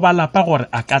tumelelo go balapa gore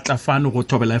a ka tla fano go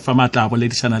thobela fa matla a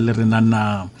boledišana le rena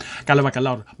na ka lebaka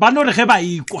la gore ba no re ge ba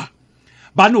ikwa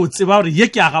ba no tseba gore ye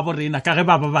ke aga borena ka ge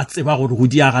ba tseba gore go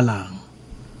diagalang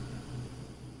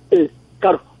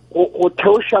ka go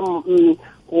theoša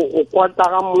go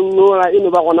kwataga monnola e ne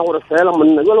ba gona gore fela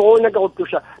monna jale go nyaka go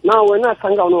tloša na wena a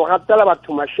sanka one o gatela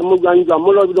batho mašemo jwang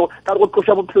mola ebile ka re go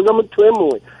tloša bophelo jwa motho e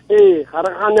mongwe ga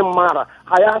re gane mara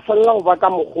ga ya felela go ba ka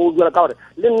mogolo jala ka gore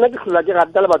le nna ke hlola ke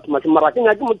gatela batho mašemo mara ke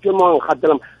nyake motho e mongwe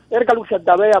gatela e re ka lokiša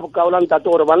taba ya bokaolang tate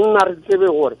gore banna re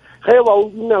tsebe gore ge ba o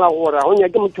dumela gore go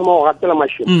nyake motho e mongwe go gatela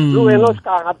mašemo le wena o se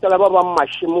ka gatela ba bang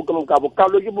mašemo ke moka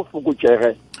bokaolo ke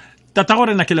bofokotsege tata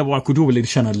gore na ke leboga kudu o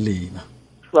boledišana le lena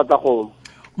tatagomo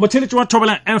motheletši wa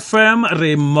Thobelang FM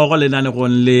re mmogo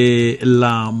lenanegong le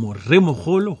la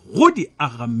moremogolo go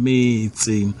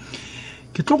Diagametse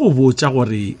ke tlo go botša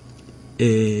gore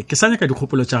ke sa nyaka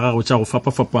dikgopolo tša gago tša go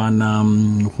fapafapana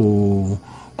go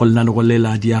lenanego le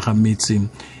la Diagametse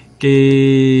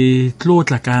ke tlo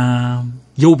tla ka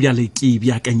yeo bjale ke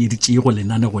bjakanyeditše go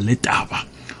lenanego le taba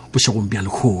bošegong bja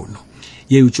lekgono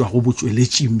yeo tšwa go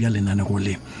botsweletšing bja lenanego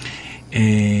le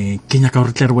ke nyaka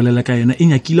gore tle re bolela ka yena e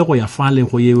nyakile go ya fale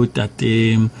go yeo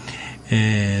tate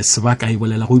sebaka e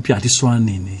bolela go ipša di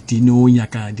swanene di no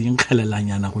nyaka di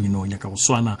nkgelelanyana go ino nyaka go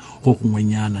swana go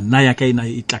gongwenyana nna ya ka ena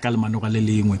e tla ka lemanoga le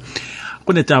lengwe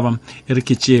go netaba e re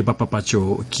ke tšee ba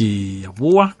papatšo ke ya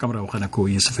boa ka morago ga nako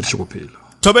e se fediše bophelo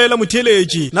Thobela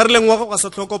motheletši na re leng wa go sa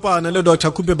tlhokopana le Dr.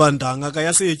 Kupe Banda ngaka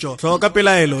ya setšo tlhoka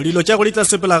pelaelo dilo tša go di tla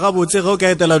sepela gabotse ge o ka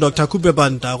etela Dr. Kupe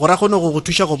Banda gore a kgone go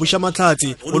thuša go buša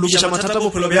matlhatsi go lokiša mathata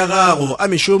bophelo bja gago a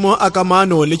mešomo a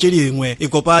kamano le tše dingwe e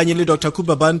kopanye le Dr.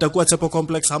 Kupe Banda kua Tshepo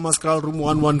Complex Hammanskraal room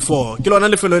 114 ke lona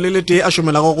lefelo le le tee a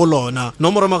šomelago go lona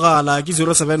nomoro mogala ke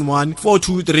 071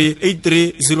 423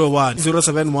 8301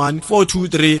 071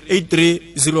 423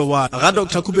 8301 ga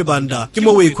Dr. Kupe Banda ke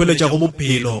mo o ikholetša go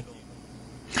bophelo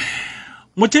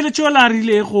motheletši o la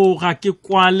rile go ga ke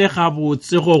kwale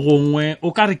gabotse go gongwe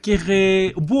o ka re ke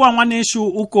ge bua ngwanešo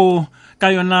o ko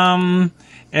ka yona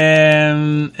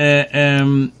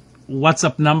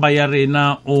WhatsApp number ya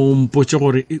rena o mpotše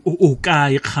gore o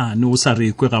ka ikgane o sa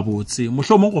rekwe gabotse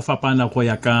mohlomong go fapana go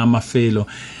ya ka mafelo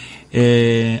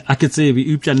a ke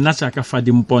tsebe upša nna tšaka fa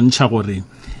di mpontšha gore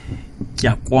ke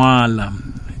a kwala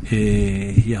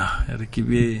ya re ke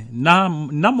be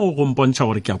nna mo go mpontšha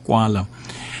gore ke a kwala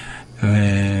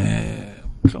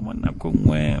tlhomo nako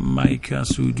nngwe mike a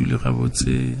se o dule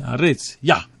gabotse a retse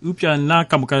ya upša nna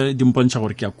ka moka di mpontšha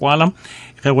gore ke a kwala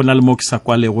ge go na le mo ke sa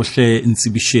kwale gohle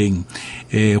ntsebišeng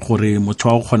gore motho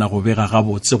wa go kgona go bega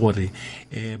gabotse gore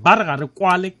ba re ga re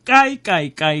kwale kae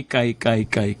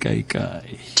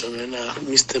Tobela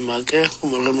Mr. Make go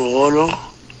moremogolo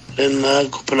le nna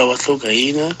kopela wa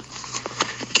hlokaina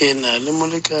ke na le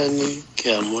molekane ke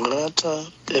a morata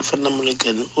e fana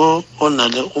molekane o na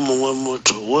le o mongwe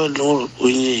motho o le gore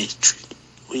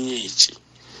o nyetše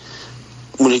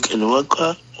molekane wa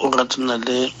ka o ratana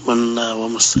le monna wa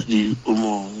mosadi o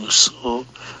mongwe so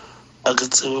a ke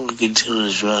tsebe gore ke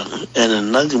dire jwang ene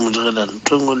nna ke mo direla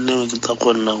ntho engwe le engwe ke tla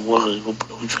kgona gore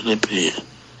bophelo bo tšwele pele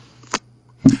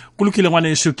kulukile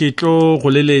ngwaneso ke tlo go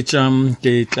leletša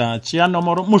ke tla tšea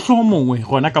nomoro mohlomongwe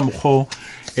gona ka mokgwa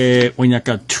o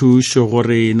nyaka thušo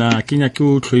gore na ke nyake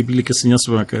o tlhoebile ke senya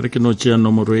sebaka re ke no tšea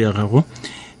nomoro ya gago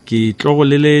ke tlo go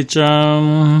leletša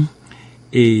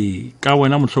ka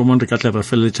wena mohlomong re ka tle re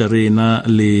feleletša rena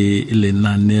le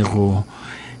lenanego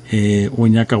o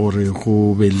nyaka gore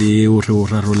go be le re o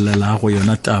rarollela go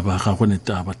yona taba ga go ne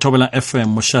taba Thobela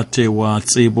FM mošate wa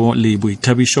tsebo le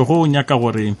boithabišo go nyaka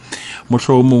gore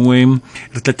mohlomongwe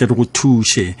re tle re go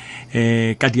thuše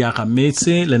ka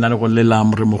Diagametse lenanego le la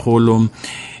moremogolo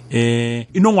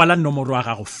ino ngwala nomoro wa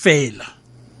gago fela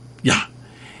ya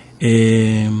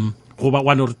go ba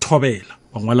wa no re thobela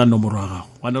wa ngwala nomoro wa gago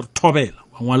wa no re thobela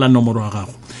wa ngwala nomoro wa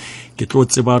gago ke tlo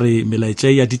tseba re melaetša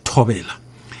ya dithobela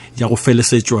ya go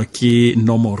felesetšwa ke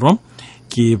nomoro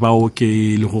ke bao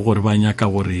ke le go gore ba nyaka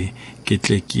gore ke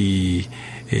tle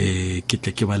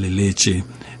ke ba leletše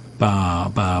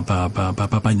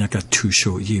ba nyaka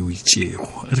thušo yeo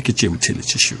itšego re ke tšee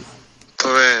motheletše šo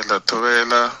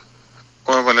thobela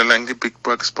wa balelang ke big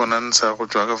bucks bonanza go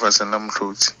tšwa ka faseng la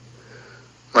mohlotsi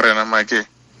marena make ge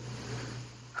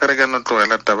re ka no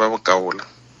tlogela taba bokaola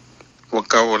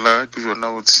ke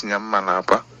jona go tshenyang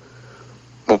malapa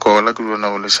bokaola ke jona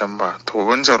go lešang batho go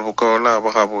bontšha gore bokaola a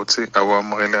bo gabotse a bo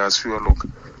amogele ga se yo loka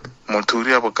motho o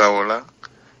dia bokaola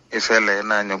e fela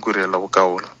ena a nyakurela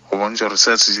bokaola go bontšha gore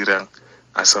se a se dirang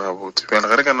a se gabotse bjale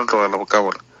ge re ka no tlogela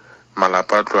bokaola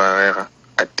malapa a tlo agega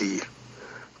a tia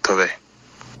thobe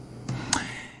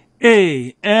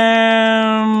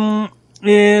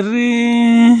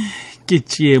ke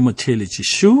tšee motheletše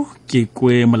šo ke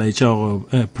kwe molaetša go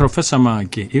Professor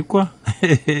Make e kwa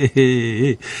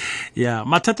ya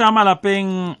mathata a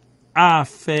malapeng a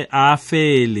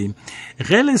fele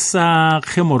ge le sa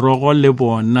kge morogo le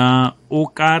bona o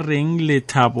ka reng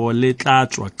lethabo le tla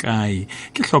tswa kae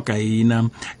ke hloka ina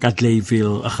ka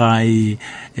Glayville gae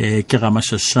ke ga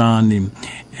Mashashane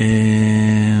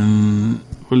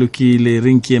go lokile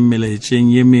re nke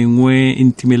melaetšeng ye mengwe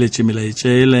intimeletše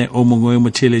melaetšele o mongwe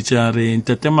motheletše a re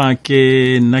ntate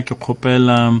Make nna ke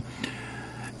kgopela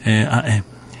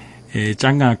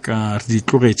tša ngaka re di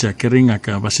tlogetša ke re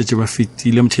ngaka ba šetše ba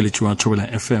fetile motheletše wa Thobela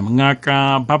FM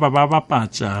ngaka ba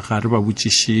bapatša ga re ba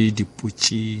botšiše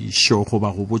dipotšišo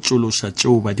goba go botsološa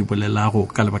tšeo ba di bolelago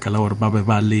ka lebaka la gore ba be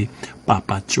ba le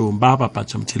papatšong ba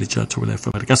bapatša motheletše wa Thobela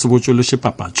FM re ka se botsološe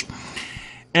papatšo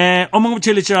o mongwe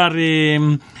motheletše a re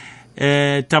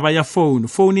taba ya phone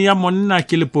ya monna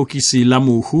ke lepokisi la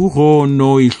mohu go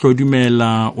no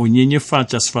ihlodumela o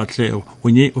nyenyefatša sefahlego o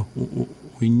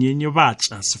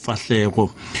nyenyebatša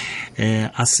sefahlego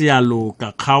a se a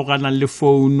loka kgaogana le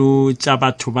phone tša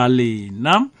batho ba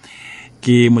lena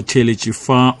ke motheletše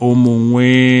fa o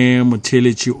mongwe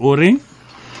motheletše o re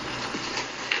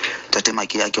tate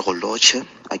Make a ke go lotšhe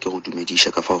a ke go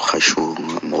dumediša ka fa o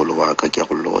kgašong mogolo wa ka ke a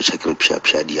go lotšha ke re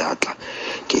pšha diatla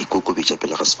ke a ikokobetša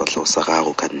pele ga sefatlhego sa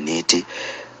gago ka nnete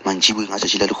mantši boeng a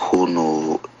tšatši la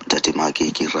dikgono tate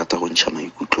Make ke rata go ntšha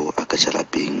maikutlo a ka tša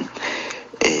lapeng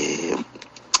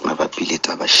mabapi le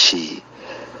taba she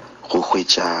go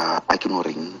hwetša a ke no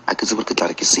reng a ke tsebe ke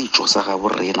tla re ke setšo sa ga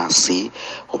borena se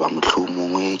goba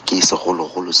mohlomongwe ke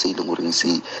segologolo se e leng goreng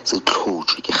se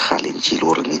tlhotšwe ke kgalentše e le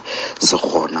goreng se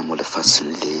gona mo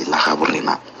lefaseng le la ga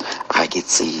borena ga ke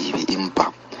tsebe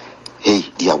empa hei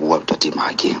di a boa tate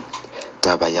Make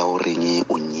taba ya goreng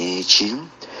o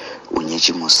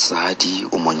nyetše mosadi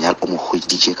o mo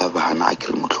hweditše ka bana a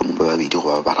kere mohlomong ba babedi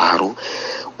goba bararo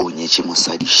o nyetše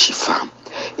mosadi shifa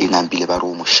e nampile ba re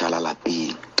o mošala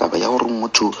lapeng taba ya gore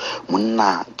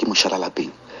monna ke mošala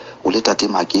lapeng o le tate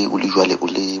Make o le jwale o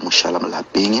le mošala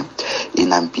lapeng e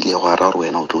nampile go ara gore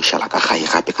wena o tlo o šala ka gae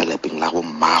gape ka lapeng la go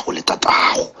mmago le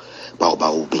tatago bao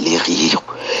ba o belegego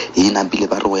e nampile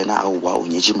ba re wena a oa o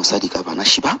nyetše mosadi ka bana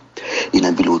shiba e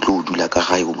nampile o tlo o dula ka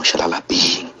gae o mošala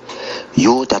lapeng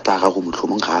yo tata gago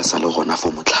mohlomong ga a sa le gona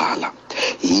fo motlhala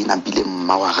e nampile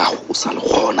mma wa gago o sa le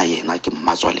gona yena ke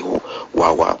mmatswale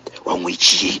wa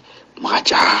ngwetšie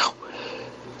mogatšago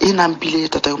e nampile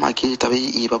tata Make tabe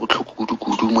e ba bohloko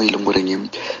kudu mo e leng goreng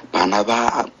bana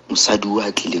ba mosadi o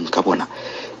a tlileng ka bona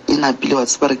e nampile wa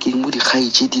tseba re ke mo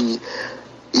dikgaetše dingwe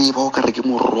e ba o ka re ke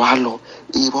morwalo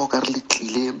e ba o ka re le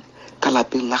tlile ka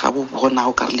lapeng la ga bo bona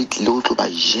o ka re le tlile o tlo ba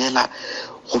jela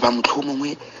goba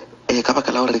mohlomongwe ka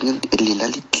baka la gore lela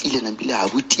le tlile nampile a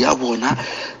buti ya bona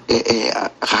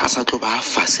ga a sa tlo ba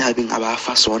fa seabeng a ba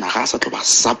fa sona ga a sa tlo ba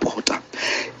supporta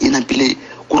e nampile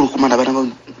kore go mana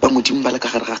bana ba modimo ba le ka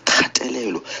gare ga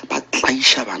kgatelelo ba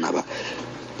tlaiša bana ba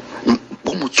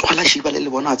bo motswala šiba le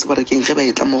bona a tseba re keng ge ba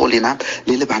etla mo go lena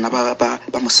le bana ba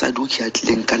mosadi o ke a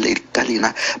tlileng ka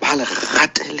lena ba le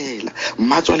gatelela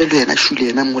mmatswale le yena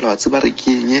šule yena mola wa tseba re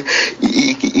keng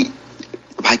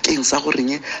bakeng sa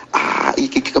goreng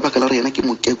ke ka baka la gore yena ke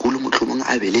mokekolo mohlomong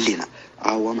a be le lena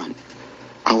awa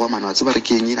mana wa tseba re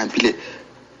keng nampile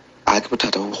a ke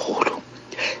bothata bo bogolo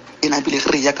e na pele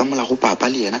re ya ka mola go papa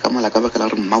le yena ka mola ka baka la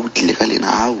re mma o tlile ka lena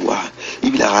aowa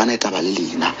ebile ga ane taba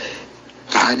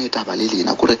le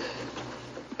lena kore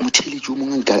motheletši o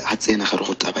mongwe nka a tsena gare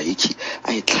go taba eki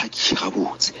a e tlhakiše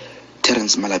gabotse.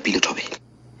 Terence Malapile Thobela.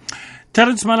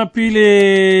 Terence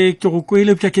Malapile ke go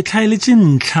kwele pja ke tlhaeletše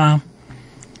ntlha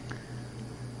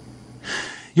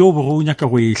yo bo go nyaka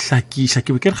go e hlakiša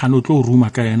ke be ke re gane o tlo ruma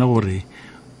ka yena gore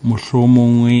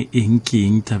mohlomongwe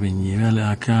eng tabeng ye bjale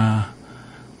a ka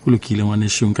go lokile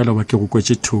ngwanešong ka loba ke go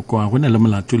kwetse thoko go na le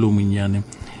molato le o monnyane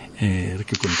re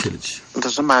ke kontheletše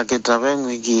ntatemake taba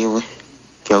engwe ke ewe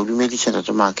ke a o dumediša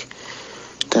ntatemake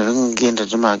taba engwe ke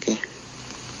ntatemake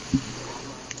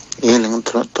e leng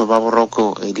toba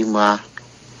boroko edimo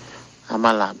a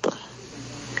malapa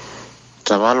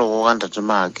taba logo ga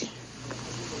ntatemake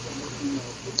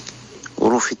o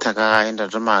re o fitha ka gae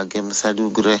ntatemake mosadi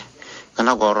o kire ka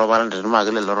nako a robala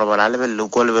ntatemake le robala a lebelele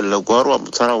ko re wa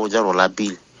motshwara go ja ro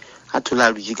lapile a thola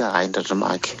a dutse ka gae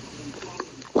ntatemake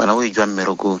wena o e jwa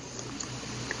mmerekong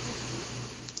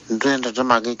ntho e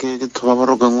ntatemake ke thoba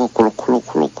boroko engwe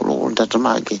kgolo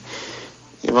ntatemake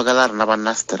e baka la rena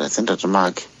banna stress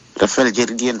ntatemake re fele je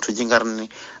re di ntho tse nka rene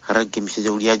re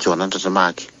kemišetša o di ya tsona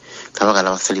ntatemake ka baka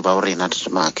la basadi ba borena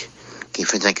ntatemake ke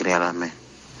fetša ke re alame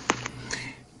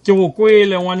ke go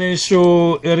kwele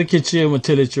ngwanešo e re ketše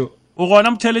motheletšo o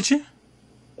gona motheletše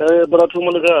baratho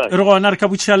mo le kae re gona re ka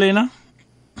botšiša lena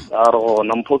a re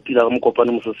gona mphopila ka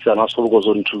mokopane mosesana a Soloko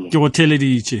zone 2 ke go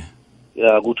theleditše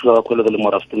ya go thula ka khwele le mo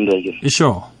Rustenburg e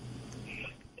sure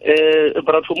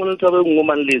baratho mo le taba engwe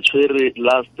man le tshwere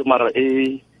last mara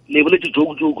le boletse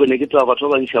jogo ne ke taba batho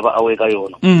ba ntšha ba awe ka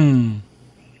yona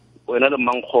wena le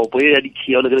mangkgopo e ya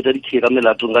dikhia o le ke tsa dikhia ka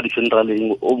melatong ka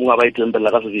di-funeraleng o mongwe ba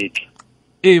itembela ka sebeke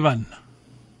banna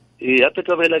ya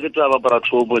petabela ke taba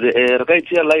baratho mo re ka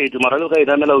itšea light mara le ka e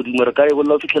namela godimo re ka e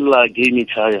bolela o fitlhelela game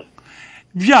tšhaya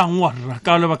bjang warra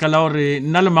ka lebaka la gore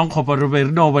nna le mangkgopo re be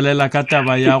re no bolela ka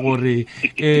taba ya gore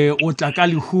o tla ka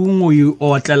lehung o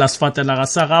otlela sefatanaga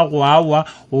sa gago awa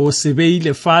o se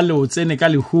beile fale o tsene ka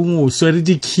lehung o swere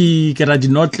dikhi ke ra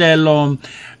dinotlelo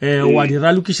wa di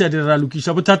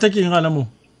ralokiša bothata ke eng gana mo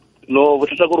no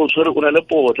bothata gore o tshwere o na le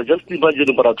potla just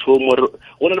imagine baratho more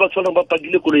o na le batho ba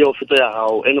pakile koloi ya go feta ya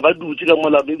gago and ba dutse ka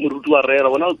molabe moruti wa rera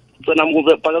bona tsena mo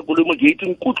paka koloi mo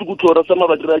gating kutlu ora sa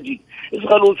mabakiraji e se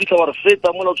ga lo fitla wa re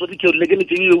feta mo la tsodi ke le ke le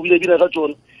tšeo o ile dira ka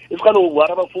tsona e se ga lo wa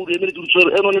ba founu e mele di tshwere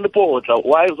e no le potla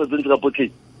why o sa tsentse ka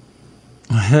potleng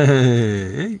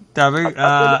tabe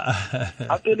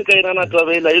a pele ka ina na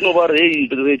tabela ino ba re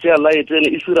re tšea light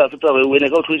ene e sira se tabe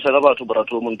wena ka o tlhoisa ka batho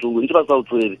baratho mo ntong ntse ba sa o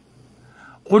tswele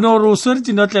go no re o swere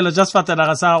dinotlelo tša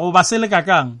sefatanaga sa go ba se le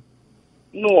kakang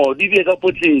no di bea ka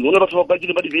potleng o ne batho ba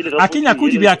pakile ba di beile ka a ke nyako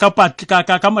di bea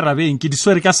ka morabeng ke di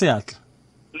swere ka seatla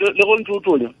le go ntse o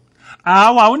tonya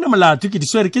awa o ne molato ke di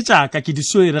swere ke tšaka ke di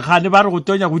swere gane ba re go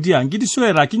tonya go diang ke di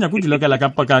swere a ke nyako di lokela ka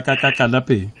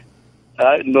kanapeng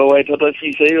no wa thata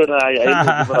fisa yona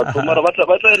mara ba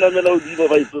tla namela odimo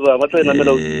ba itse ba tla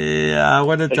namela a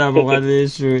gona taba ga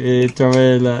lesho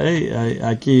tobela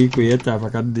a ke go ya taba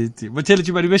ka nnete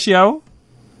motheletši ba di beše yao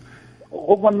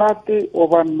go monate o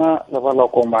banna le ba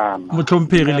lokomana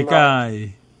motlhomphegi le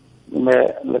kae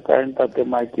le kae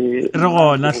ntatemake re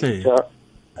gona hle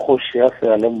kgoši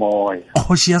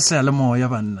ya seyalemoya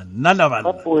banna nna na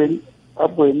banna a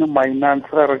boene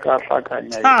mainantse re ka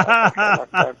hlakanya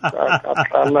ka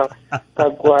tlala ka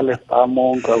kua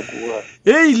letamong ka kua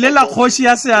le la kgoši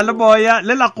ya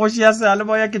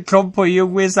seyalemoya ke tlhompho ye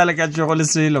nngwe e sa le ka tšego le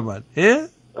selo bana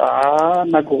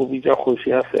nako go bitša kgoši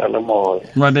ya seyalemoya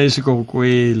ngwana ešo ko go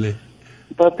kwele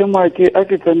ntatemake a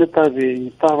ke tsene tabeng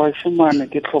taba šemane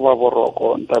ke tlhoba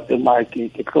boroko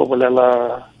ntatemake ke tlo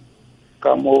bolela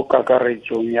ka mo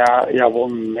kakaretšong ya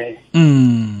bomme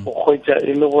o kgwetša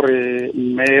e le gore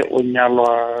mme o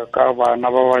nyalwa ka bana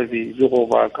ba babedi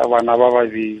goba ka bana ba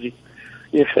babedi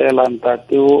e fela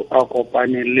ntateo a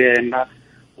kopane le ena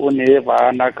o ne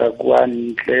bana ka kua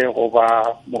ntle goba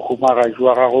mohumagadi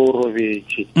wa gago o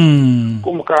robetše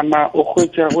komokana o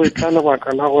kgwetša go etla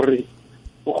lebaka la gore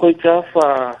o kgwetša sa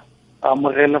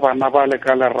amogele bana ba le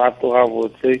ka lerato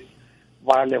gabotse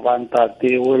ba le ba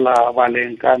ntateo la ba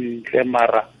leng ka ntle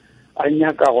mara a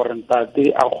nyaka gore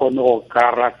ntate a kgone go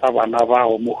ka rata bana ba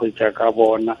go mo hwetša ka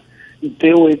bona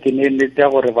nteo e ke ne nnete ya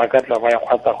gore ba ka tla ba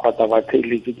kgwata ba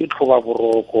theeletše ke tlhoba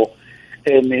boroko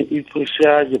ene e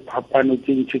tsoša diphapano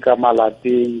tše ntši ka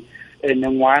malapeng ene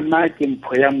ngwana ke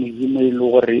mpho ya modimo e le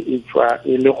gore e tšwa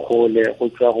e le kgole go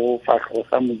tšwa go fatlhogo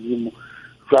sa modimo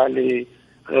jwale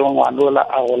ge ngwana ola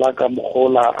a gola ka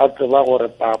mogola a tseba gore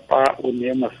papa o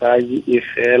ne mosadi e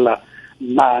fela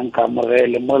nna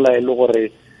nkamogele mola e le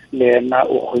gore le ena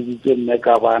o kgoditse mme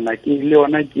ka bana ke le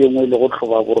yona ke engwe le go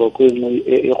tlhoba boroko engwe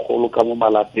e kgolo ka mo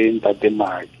malapeng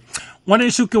tatemaki ngwana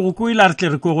ešo ke go koile re tle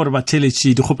re ko gore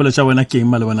batheeletši dikgopolo tša bona ke eng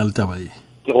malebana le taba e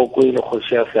ke go koile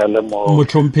kgoši ya sealemoya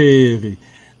motlhomphegi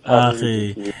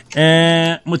age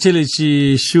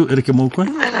motheeletši shu e re ke mokwe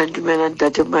dumelang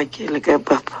tatemaki le kae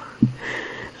papa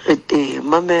re teng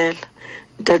mamela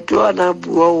ntate wana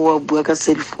wa bua ka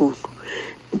cellphone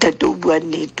ntate o bua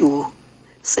nnete o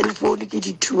cellphone ke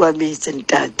dithubametse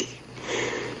ntate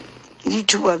ke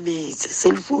dithubametse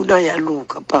cellphone a ya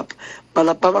loka papa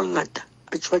malapa a bangata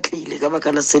a tšhwatlile ka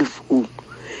baka la cellphone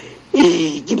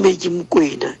ke meke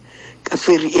mokwena ka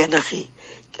feri e nageng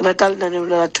ke rata lenaneo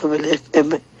la Thobela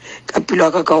FM ka pelo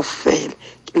ya ka kaofela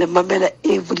ke le mamela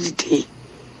everyday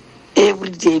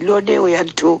le yone eo ya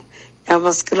ntho ya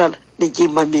maskrala ne ke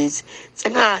mametse tse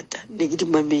ngata ne ke di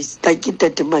mametse ke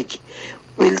tatemaki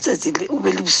o le tsatsile o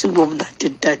be le bosigo bo monate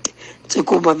ntate tse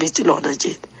ko mametse lona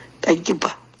tjena tanki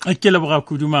ba ke leboga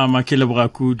kudu mama ke leboga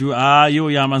kudu yo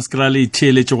ya maskrala e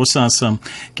theeletše go sasa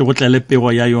ke go tlele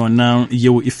pego ya yona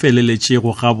yeo e feleletše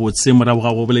go gabotse morago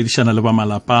ga go boledišana le ba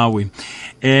malapa awe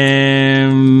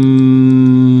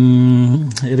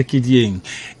re ke dieng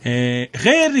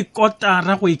ge re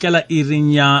kotara go ikela ireng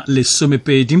ya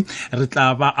lesomepedi re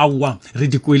tla ba aowa re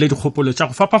dikoile dikgopolo tša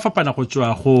go fapafapana go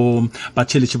tšwa go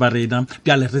batheeletši ba rena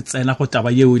bjale re tsena go taba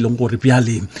yeo e leng gore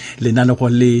bjale lenanego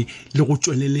le go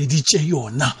tšweleleditše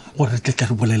yona gore re tle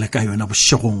re bolele ka yona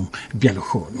bošegong bjale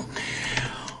gono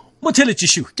motheeletši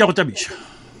šiu ke a go tabiša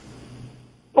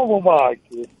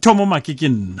thomo maki ke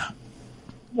nna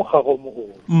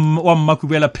wa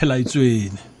mmakubela phela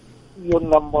itswene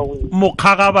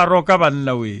mokgaga baroka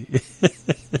banna we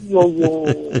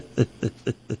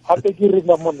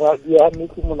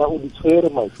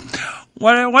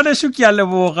ngwaneso ke a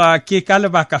leboga ke ka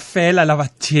lebaka fela la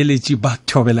batheeletši ba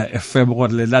Thobela FM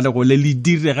gore lenanego le le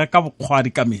direga ka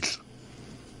bokgwadi ka mehla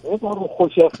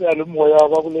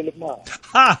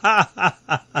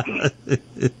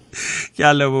ke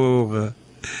a leboga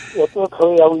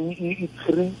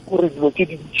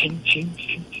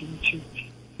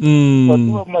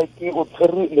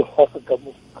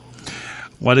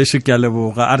ngwaneso ke a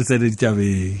leboga a re tsene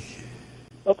ditabeng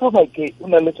batho ba ke o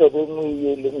na le tsabengwe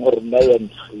ye le gore nna ya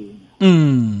ntshwenya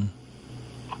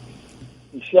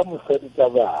mo sa ditsa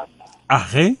bana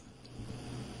age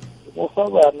mo fa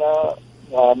bana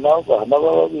ba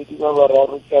babedi ba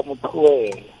bararo tša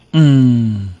motloela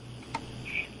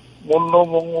monno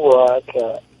mongwe wa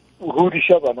tla o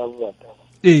hodiša bana ba bata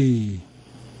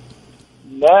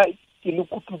nna ke le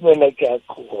kutumela ke a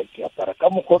tloga ke apara ka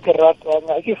mokgwa ke ratang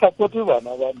ga ke sapote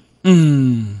bana bana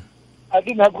a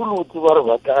ke nako lotse ba re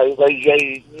ba kae ba ja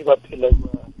eng ba phela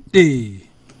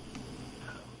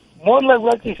mola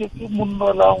ba ke setse monno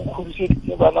la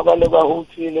nkgodišeditše bana ba le ba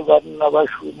hotse le banna ba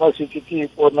šoma setse ke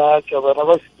iponatša bana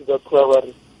ba setse ba tloa ba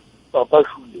re papa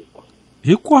šulekwa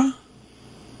ekwa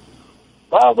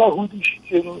ba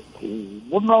hodišitšeng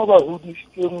monna ba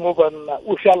hodišitšeng mo banna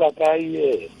o šala ka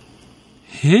yena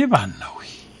he banna we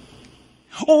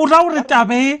o ra gore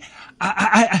tabe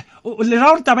le ra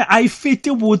gore tabe a e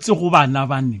fete botse go bana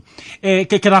bane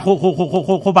ke ra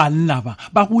go banna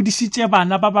ba godisitše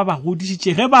bana ba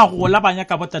godisitše ge ba gola banya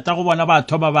ka botata go bona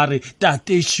batho ba re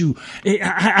tateshu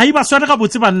a e ba sware ga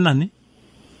botse banna ne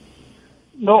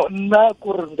no nna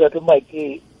gore ntate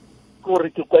make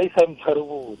gore ke kwa isa mtshware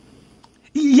botse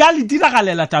ya le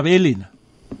diragalela tabe lena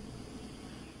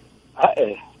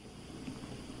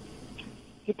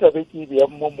ke tabe ke bja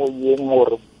mo moyeng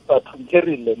gore batho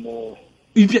nkerile mo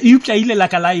eupša ile la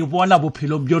ka la e bona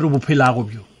bophelo bjo re bophelago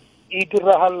bjo e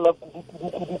diragalela kudu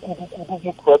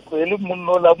motho wa tloele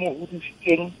monno la mo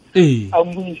hodišitšeng a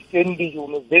mo isitšeng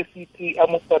di-university a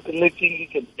mo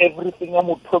pateletšeng and everything a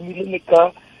mo thomile le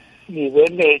ka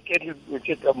lebeleke le dilo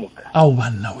tše ka moka ao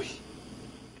banna we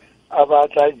a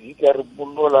batla jika re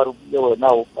monno la re bule wena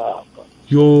o papa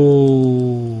yo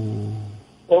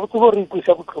wa botse gore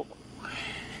ikweša botlhoko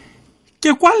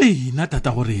ke kwa lena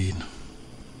tata go rena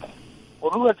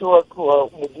gore batho wa tloga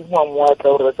modimo a moatla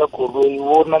o reka koloi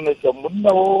o nametša monna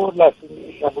o laseng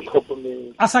ya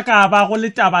botlhokomedi a sa ka ba go le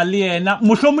taba le yena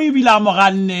mohlomong ebile a mo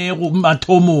gannego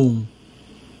mathomong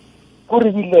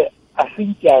kore bile a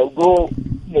senkea do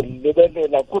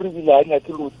melebelela kore bile a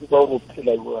nyake lotse ba go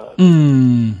phela jang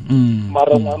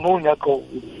mara ngwana o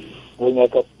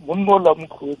nyaka monna o la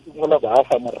motlhoetseng o la ba a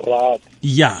sa morate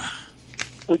ya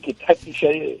o ke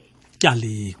thapiša yena ke a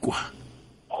lekwa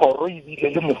kgoro ebile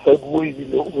le mosadi o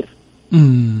ebile ore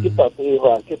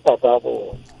ke papa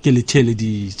bona ke le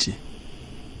theeleditše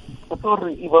o gore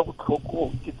e ba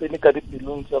botlhoko ke tsene ka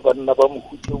dipelong tša banna ba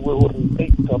mohute we gore ka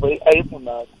itaba a e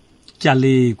monate ke a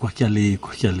lekwa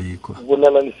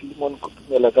bolela le Simon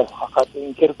Kopimela ka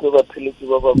gagateng ke re ko batheeletši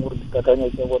ba bangwe gore dikakanyo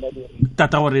tsa bona di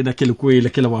tata wa rena ke le kwele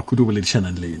ke le wa kudu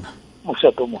boledišanang le ena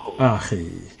mošato mogolo age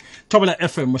Thobela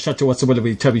FM mošate wa tsebo le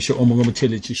boithabišo o mongwe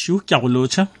motheeletši shu ke a go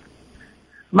lotšha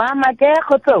mama ke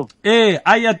khotso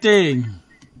a ya teng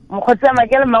mokgotsi a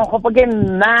makele mankgopo ke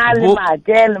nna le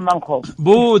makele mankgopo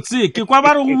botse ke kwa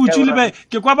ba re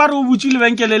go butšile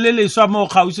benkele le leswa mo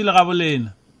kgausi le ga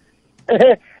bolena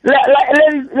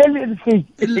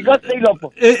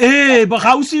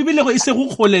bogausi ebile e se go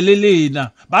kgole le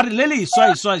lena ba re le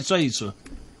leswa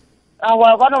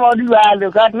awa kwana ba di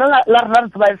bale ka nna la rena re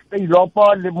tsaba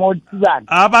Steilopo le mo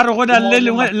Tibana ba re go na le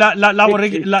lengwe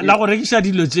la go rekisa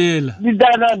dilo tsela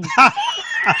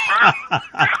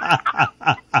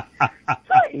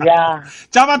ya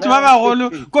tsa batho ba bagolo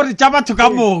kore tsa batho ka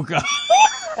moka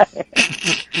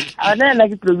ana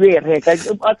ke tlobe reka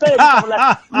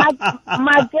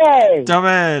make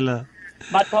tabela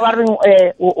batho ba re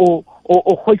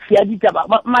o khotsia ditaba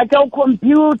make o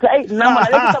computer nna mona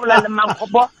le ke tsabola le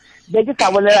mankgopo be ke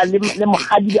tsabolela le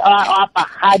mogadi a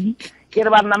pagadi ke re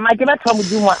bana make ba thwa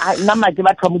modimo nna make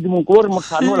ba thwa modimo go re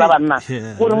motlhano la bana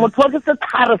gore motho ke se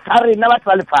thare sa rena batho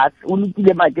ba lefatshe o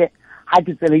lokile make ha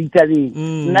ke tsele itabeng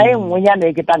nna e ngwenyana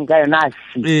e ke tanka yona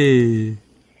shi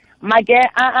make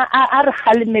a re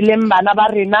khalemeleng bana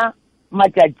ba rena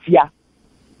matšatšia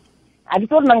a di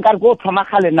tsona nka re go thoma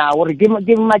khale na gore ke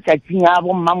matšatšing a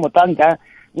bo mmamota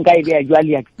nka e be ya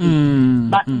jwale ya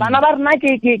bana ba rena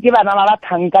ke bana ba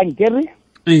thankang ke re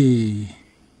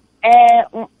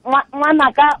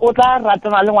ngwanaka o tla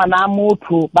ratana le ngwana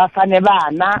motho ba fane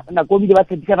bana nako bile ba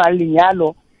tshepisana le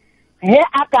lenyalo he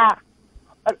aka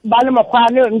ba le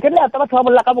mokgwane nke le ata batho ba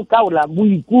bolla ka bokaola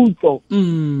boikutlo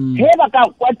he ba ka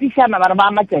kwatishana bana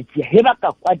ba matšatšia he ba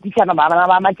ka kwatishana bana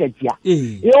ba matšatšia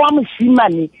yo wa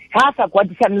moshimane ha sa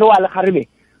kwatishana le wa le kgarebe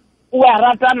o a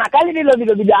ratana ka le dilo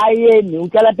a yene o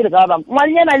tsala pele ka ba bang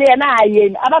ngwanyana le yena a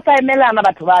yene a ba sa emelana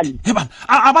batho ba le he bana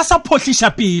a ba sa photlisha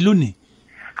pelo ne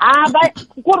ba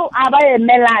kuro a ba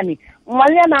emelane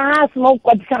ngwanyana ha se mo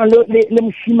kwatishana le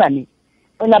moshimane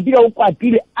ona bila o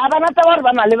kwatile abana ta ba re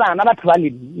bana le bana batho ba le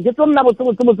ke tsonna botse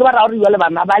ba ra re le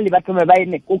bana ba le batho ba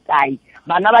ene ko kai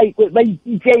bana ba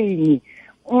itseng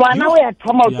ngwana o ya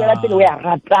thoma o tsela pele o ya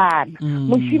ratana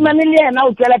moshimane le yena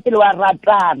o tsela pele o ya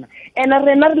ratana ene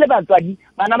rena re le batswadi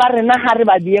bana ba rena ha re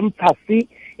ba di emphasis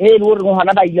le gore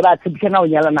ngwana ba ile ba tshepishana o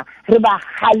nyalana re ba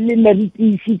galle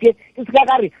meritishike ke se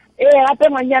ka re gape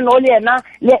ngwanyana o le yena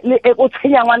o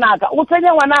tshenya ngwanaka o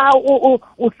tshenya ngwana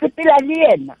o sepela le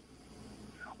yena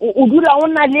o dula o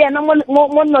na le yena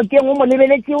mo nokeng o mo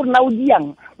lebeletse o rena o diang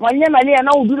ngwanyana le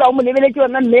yena o dula o mo lebeletse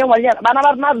ona mme ngwanyana bana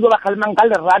ba rena re ba kgalemang ka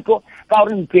lerato ka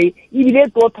gore ntwe ebile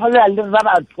to tholela le ba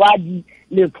batswadi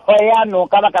le thoyano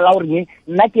ka baka la gore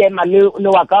nna ke ema le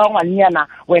wa ka ngwanyana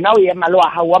wena o ema le wa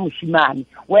hao wa moshimane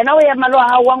wena o ema le wa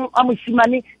hao wa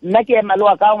moshimane nna ke ema le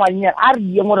wa ka ngwanyana a re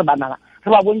dieng gore bana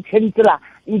re ba bontshentela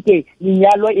nke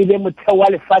lenyalo e be motheo wa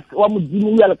lefatshe wa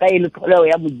modimo ya le ka ele tholeo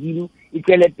ya modimo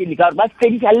itele pele ka ba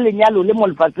fedisa le lenyalo le mo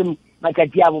lefatsheng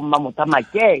matšatši a bomma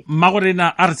motamake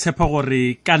mmagorena a re tshepa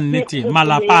gore ka nnete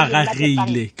malapa a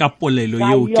gagile ka polelo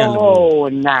yeo ke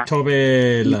a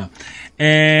thobela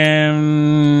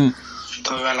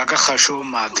thobela ka kgašo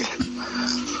make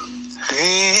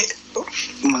ge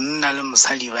monna le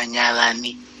mosadi ba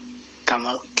nyalane ke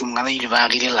mokana ile ba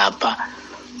agile lapa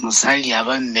mosadi a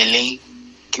ba mmeleng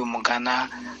ke mokana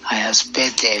a ya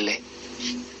sepetele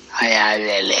a ya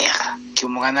belega ke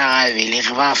mokana ga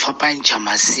belege ba fapantšha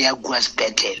masea kua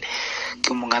sepetele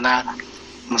ke mokana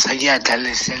mosadi a tla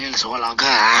lesele le segola ka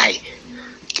gae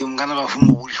ke mokana ba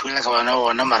fomogodišola ka bana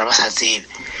bona mara ba sa tsebe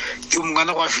ke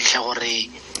mokana go a fitlha gore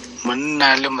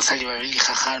monna le mosadi ba bele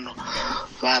gagano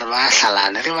ba re ba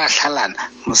hlalana ge ba hlalana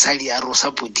mosadi a re o sa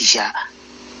potiša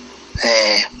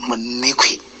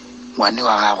monnekhwi ngwane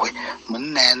wa gagwe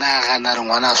monna ena a gana re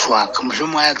ngwana a swaka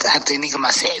mošomo a tsene ke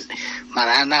masene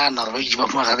mara a nagana gore ba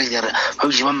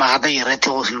ba magata irete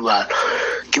go selwalo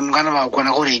ke mokana ba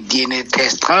kwana gore DNA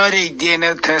test ga re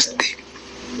DNA test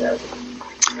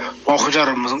wa go ja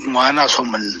re ngwana a swa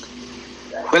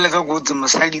monna le ka gotse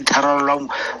mosadi tharololwa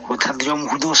bothata jwa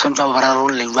mohuta o swantse ba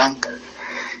rarolole jwang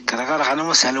ka re gane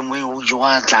mosale mo e o je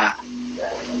wa tla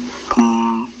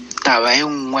taba e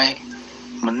nngwe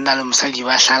monna le mosadi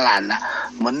ba hlalana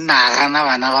monna a gana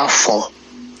bana ba 4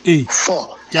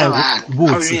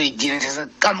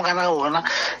 ka mokana ga bona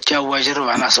tša bua jere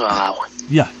bana se ba gagwe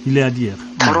ile a diega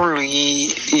tharollo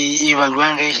e ba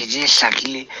jwang ge e šetse e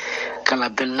hlakile ka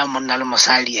lapeng la monna le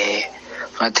mosadi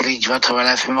batheeletši ba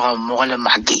thobela fm ga mmogo le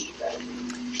maki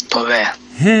thobela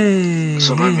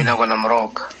somabina kona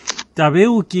moroka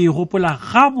tabeo ke gopola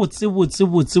ga botse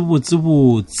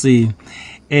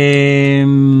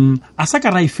a sa ka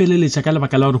ra ifeleletša ka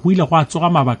lebaka la gore go ile go a tsoga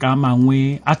mabaka a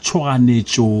mangwe a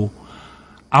tshoganetšo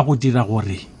a go dira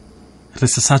gore re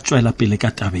se sa tswela pele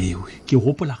ka tabeo. Ke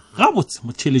gopola ga botse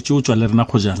motheletši o tswa le rena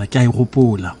kgojana, ke a e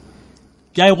gopola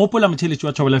motheletši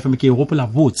wa Thobela FM, ke e gopola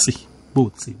botse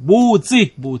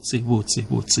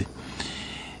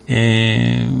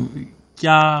ke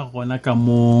a gona ka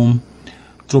mo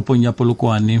tropong ya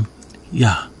Polokwane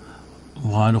ya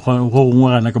go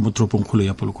gongwe gana ka mo tropong kgolo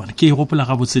ya Polokwane, ke e gopola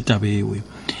ga botse tabewe.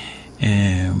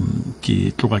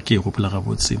 Ke tloga ke e gopola ga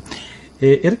botse.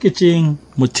 E re ke tšeng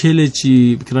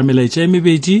motheletši ke ramelaetša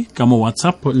emebedi ka mo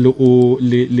WhatsApp le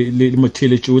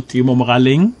motheletši o tee mo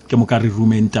mogaleng ke mo ka re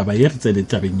rumeng taba ye re tsele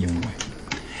tabeng ye nngwe.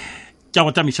 Ke a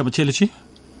go tamiša motheletši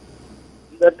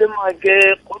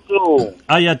Diagametse kgotsong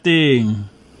a ya teng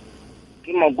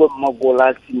ke makola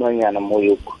tsimanyana mo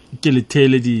yoko ke le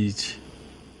theeleditše.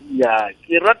 ya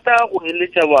ke rata go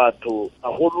eletša batho a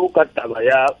go ka taba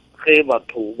ya ge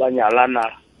batho ba nyalana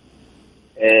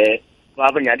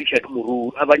ba banyadiša ke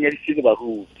moruti a banyadiše ke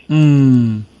baruti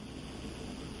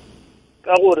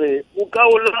ka gore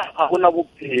bokaola ga gona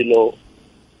bophelo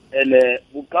ene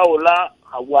bokaola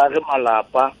ga bo age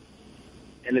malapa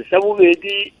ene sa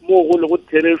bobedi mo go le go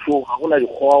thereso ga gona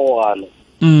dikgogano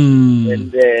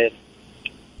and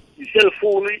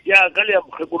cellphone ya ka le ya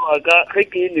mokgekolo wa ka ge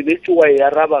ke lebetse wa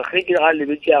ya raba ge ke ga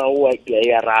lebetse ya go wa ke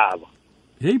ya raba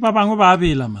hei ba bangwe ba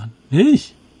abela man hei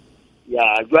ya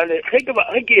jwale ge ke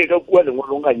ka kua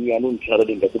lengwalong ga nnyane o ntshwara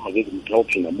le ntate make ke motho go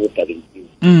phena mo tabeng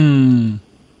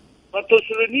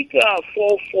Batosalonika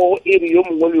 4:4 e re yo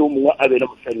mongwe le yo mongwe a bela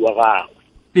mosadi wa gagwe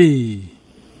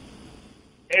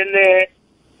ene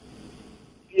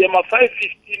yema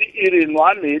 5:15 e re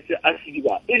nwa metse a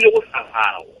sediba e le go sa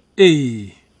gago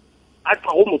a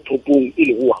tla go mothopong e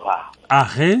le go wa gago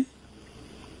age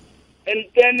and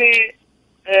then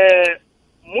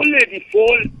moledi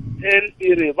fall and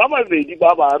e re ba babedi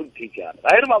ba ba ruthetšana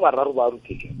ga e re ba bararo ba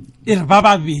ruthetšana e re ba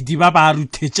babedi ba ba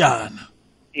ruthetšana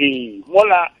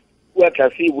mola wa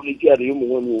tlase e boletse a re yo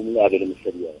mongwe le yo mongwe a bele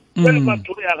mosadi wa jale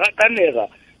batho ya ga kanega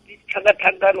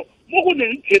ditlhakatlhakano mo go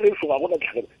neng thereso ga gona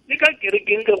tlhakano le ka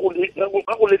kerekeng ka go le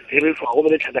thereso ga go be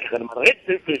le tlhakatlhakano mara ge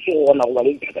thereso go gona go ba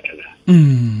le ditlhakatlhakano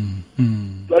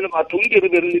jale batho nke re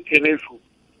be re le thereso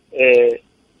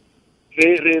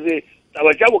re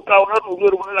taba tša bokaona re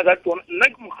re bolela ka tsona nna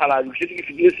ke mogalajo šetse ke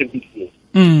fetile sebediseng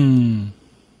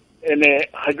ene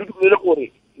ga ke dumele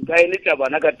gore nka eletša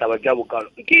bana ka taba tša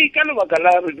bokaolo ke ka lebaka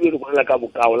la re due re bolela ka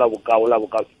bokaola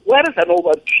wa re sa no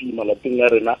ba thima lapeng ya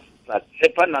rena sa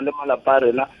tshepana le malapa a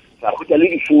rena sa khutla le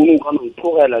difounu ka no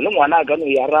itlogela le ngwana a ka no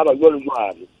ya raba jwalo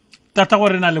tata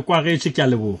gore na le kwagetše ke a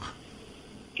leboga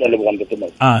ntate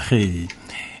Make age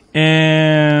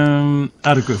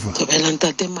a re kwefa Thobela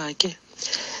ntate Make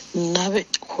nnabe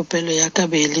kgopelo ya ka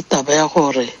be le taba ya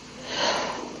gore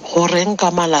goreng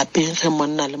ka malapeng ge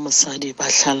monna le mosadi ba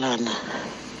hlalana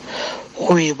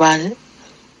go e ba le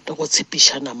go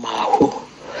tshepišana mahu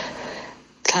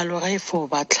tlhalo ga e fo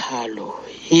ba tlhalo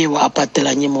eo a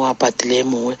patelang e mongwe a patele e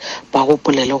mongwe ba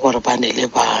gopolele gore ba ne le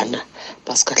bana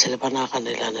ba se ka tlhele ba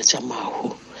naganelana tša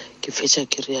mahu ke fetša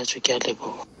ke riatšo ke a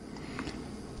leboga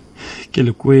ke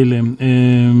le kwele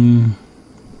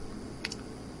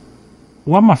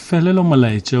wa mafelelo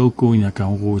molaetša o ke o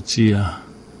nyakang go tšea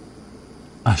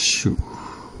a shu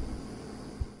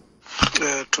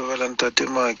Thobela ntate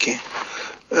Make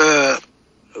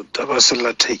taba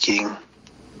sellathekeng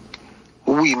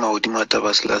o boima godimo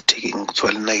taba sellathekeng go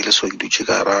tswa le nna ke le so ke dutše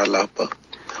ka ra lapa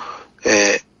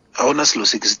ga gona selo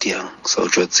se ke se diang sa go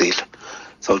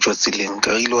tšwa tseleng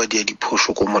ka ile wa dia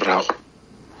diphošo ko morago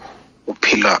o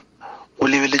phela o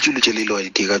lebeletše dilo tše le ile wa di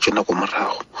dia ka tsona ko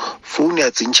morago founu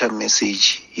ya tsentšha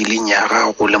message e le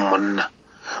nyaga go le monna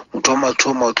motho wa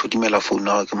mathomo o tlhodimela founu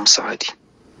ya ke mosadi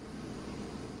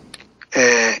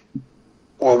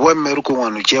wa bua mmereko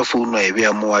ngwano tšea founu a e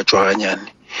beya mo wa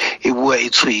tswaganyane e bua e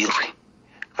tshwerwe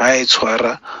ga e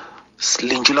tshwara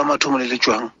lentšu la mathomo le le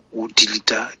tswang o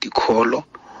deleta dikholo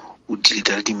o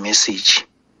deleta le di-message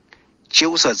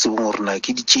tšeo o sa tsebong gore na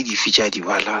ke tše dife tša di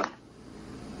balang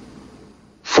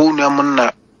founu ya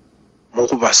monna mo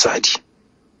go basadi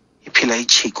e phela e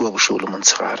tšhekiwa bošego le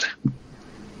montshegare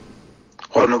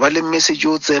gone ba le message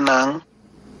o tsenang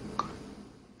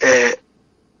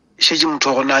šetše motho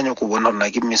wa gona a nyako bona gore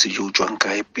na ke message o tswang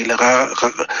kae pele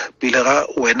ga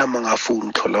wena monga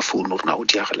founu tlhola founu gore na o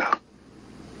diagelang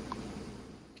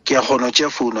ke a kgona o tšea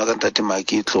founu ya ka ntate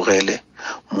Make e tlogele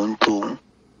mo ntlong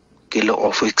ke le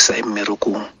off ke sa ye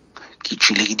mmerekong ke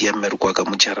tswile ke dia mmereko wa ka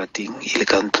mo jarateng e le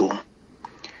ka ntlong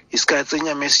iska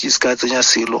tsenya message iska tsenya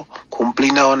selo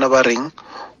complainer ona ba reng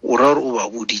o ra o ba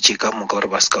boditse ka moka gore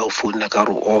ba ska o founa ka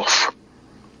ro off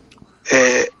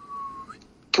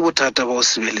ke bothata ba o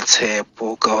se be le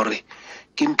tshepo ka gore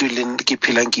ke ntwe le ke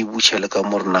phelang ke butšhele ka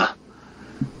morna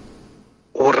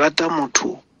o rata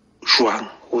motho jwang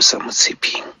o sa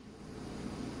motsheping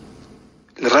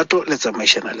lerato le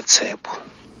tsamaishana le tshepo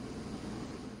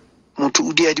motho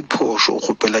o dia diphoso o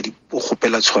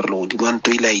kgopela tshwarelo di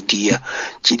banto ile idea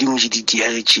tše dingwe tše di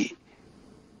diagetše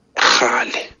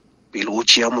gale pele o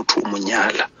tšea motho o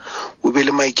monyala o be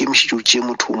le maikemišetšo o tšee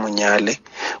motho o monyale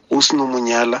o seno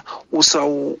monyala o sa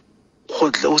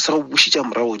o bušitša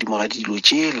morago godimo ga dilo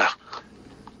tšela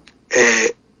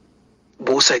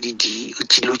bo sa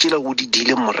dilo tšela o di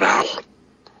dile morago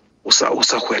o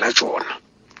sa hwela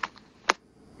tšona.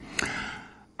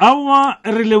 Awa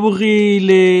re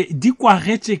lebogile di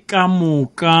kwagetse ka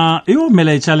moka yo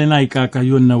melaetša lena ikaka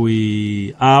yo nna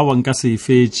we awa nka se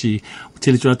fetše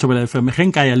botheletši wa Thobela FM ge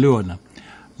nka ya le yona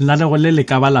nna le go le le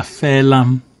ka bala fela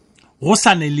go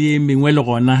sa ne le mengwe le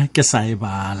gona ke sa e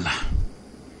bala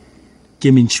ke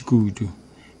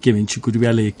mentšhikudu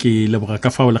bjale ke leboga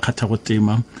ka fao le kgatha go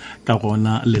tema ka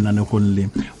gona lenanegong le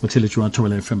botheletši wa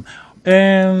Thobela FM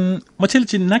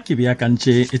motheletši nna ke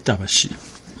beakantše etabaši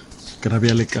ke ra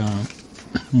bjale ka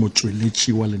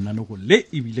motsweletši wa lenanego le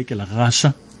ebile ke la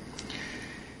gaša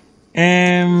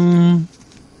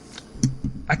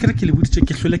a kere ke le boditše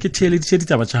ke hlwele ke theeleditše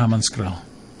ditaba tša Hammanskraal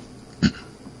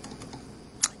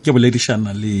ke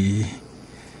boledišana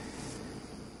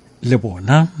le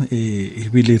bona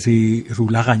ebile re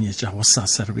rulaganyetša go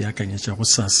sasa re beakanyetša go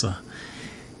sasa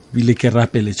ebile ke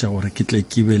rapeletša gore ke tle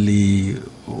ke be le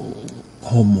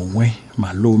ho mongwe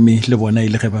malome le bona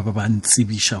ile ge ba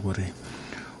ntsebiša gore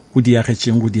go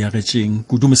diagetšeng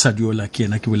kudu mosadi ola ke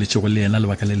yena ke boletše go le yena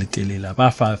lebaka le letelela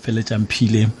ba fa feletšang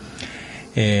phile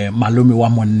malome wa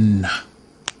monna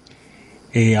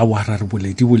a wara re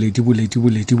boledi ke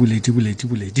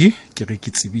ge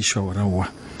ke tsebišwa gore wa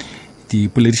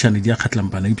dipoledišane di a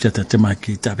kgatlampana ebja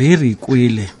tatemake tabe re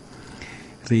kwele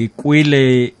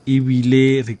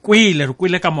ebile re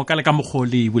kwele ka moka le ka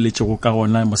mogole boletše go ka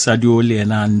gona mosadi o le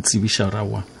yena a ntsebiša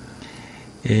rawa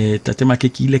tatemake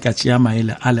ke ile ka tšea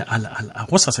maele ale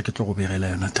go sasa ke tlo go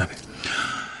begela yona tabe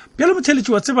bjalo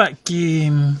motheletši wa tseba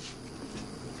ke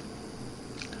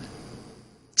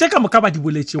tše ka moka ba di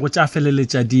boletše go tša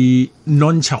feleletša di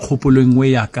nontšha kgopolo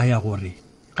nngwe ya ka ya gore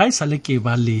ga e sa le ke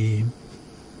ba le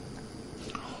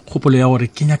kgopolo ya gore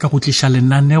ke nyaka go tliša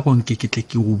lenanegong ke tle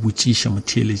ke go botšiša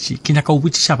motheeletši ke nyaka go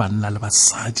botšiša banna le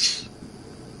basadi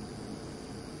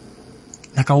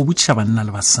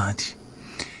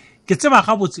ke tseba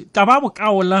gabotse taba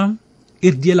bokaola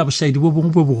e re diela bošaedi bo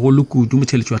bongwe bo bogolo kudu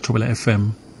motheeletši wa Thobela FM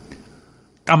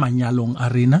ka manyalong a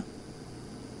rena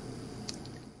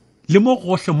le mo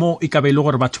gohle mo e ka be le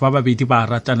gore batho ba babedi ba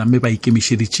ratana mme ba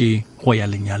ikemišeditše go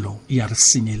ya lenyalong ya re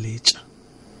senyeletša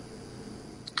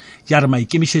ya re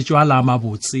maikemišetšo a la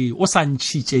mabotse o sa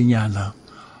ntšhitšenyana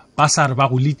ba sa re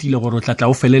ba go letile gore o tlatla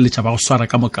o feleletša ba go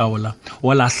swara ka mokaola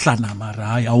o la hlana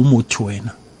maraya o motho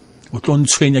wena o tlo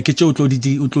ntshwenya ke tše o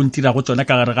tlo ntira go tsona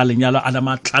ka gare ga lenyalo a la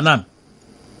matlhaname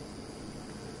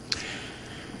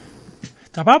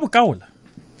taba bokaola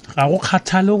ga go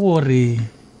kgathale gore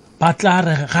ba tla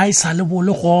re ga e sa le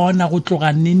bole gona go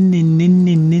tloga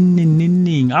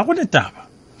neng a go le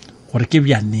taba gore ke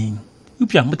bjaneng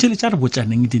upša motheletša re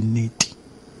botšaneng dinnete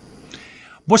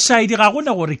bošaedi ga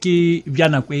gona gore ke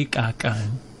bjanako e kakang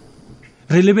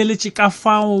re lebeletše ka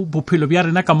fao bophelo bja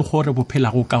rena ka mokgwa re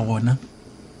bophelago ka gona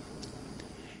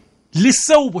le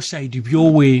seo bošaedi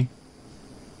bjowe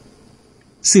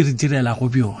se re direlago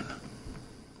bjona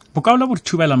bokaola bo re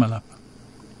thubela malapa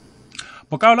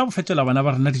bokaola bo fetola bana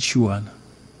ba rena ditšhiwana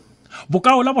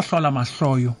bokaola bo hlola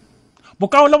mahloyo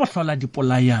bokaola bo hlola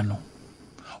dipolayano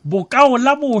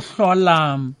bokaola bo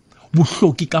hlola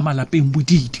bohloki ka malapeng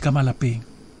bodidi ka malapeng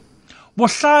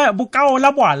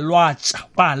bokaola bo a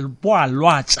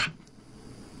lwatša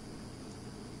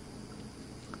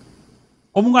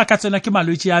o mongwe a ka tsena ke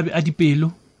malwetši a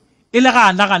dipelo e le ga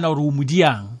a nagana gore o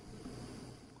modiang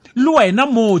le wena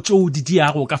mo tšeo di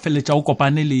diago ka feletša o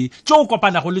kopane le tšeo o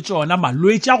kopanago le tšona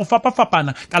malwetši a go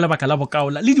fapafapana ka lebaka la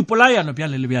bokaola le dipolayano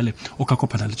bjale le bjale o ka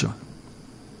kopana le tšona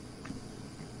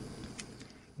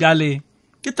bjale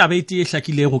ke tabete e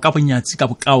hlakilego ka bonyatsi ka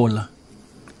bokaola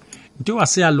nte wa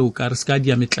se ya loka re se ka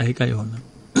dia metlae ka yona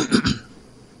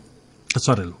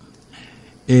tshwarelo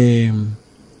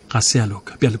ga se ya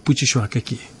loka bjale potšišo ya ka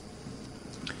ke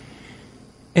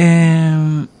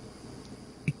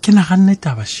ke naganne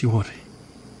taba še gore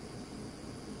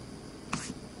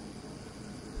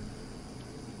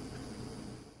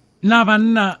na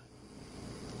banna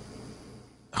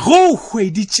go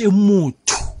hweditše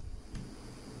motho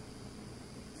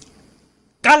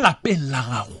ka lapeng la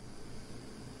gago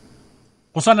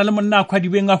go swana le monna a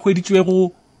khwadibeng a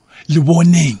hweditšwego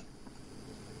leboneng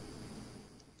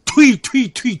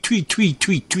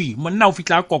thui monna o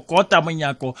fitla a kokota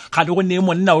monyako ga le go ne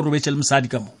monna o robetse le mosadi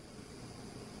ka mo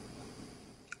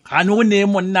ga ne go ne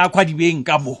monna a khwadibeng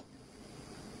ka mo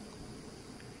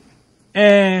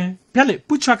bjale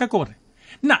putšwa ka kore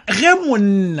na ge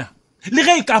monna le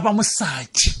ge e ka ba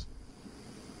mosadi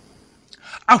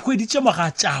a hweditše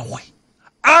mogatšagwe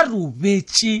a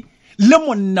robetse le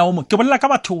monna o mo ke bolela ka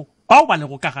batho bao ba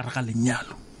lego ka gare ga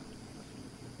lenyalo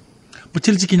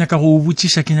botheletše ke nyaka go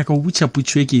botšiša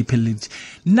putšo e ke e pheleletše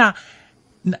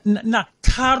na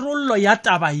tharollo ya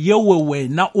taba yewe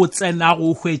wena o tsena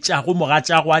go hwetšago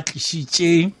mogatšago a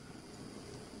tlišitše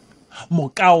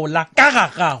mokaola ka ga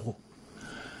gago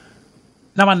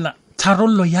na banna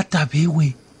tharollo ya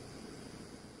tabewe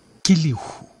ke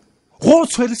lehu go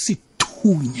tshwere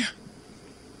sethunya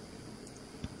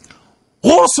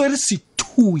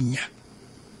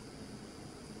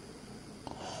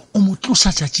o mo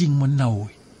tlosa tšatšing monna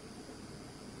oe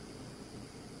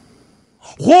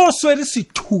go swere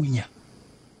sethunya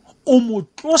o mo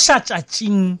tlosa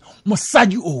tšatšing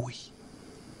mosadi oe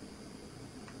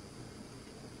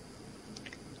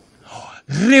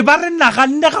re ba re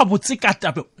naganne gabotse ka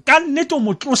tabe ka nnete o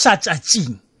mo tlosa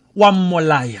tšatšing wa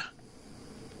mmolaya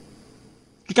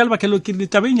ke ka lebakelo ke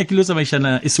tabeng ya kilo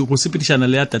tsamaišana e se go sepedišana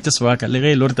le ya tate sebaka le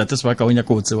ge e le gore tate sebaka o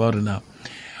nyaka go tseba gore na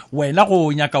wena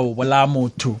go nyaka o bola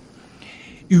motho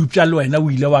e upša le wena o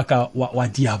ile wa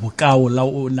diabokao la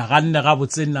o naganne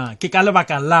gabotse na ke ka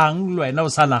lebaka lang le wena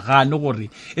o sa nagane gore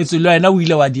etse le wena o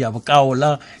ile wa diabokao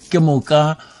la ke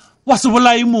moka wa se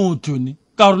bolai motho ne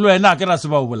ka gore le wena a ke ra se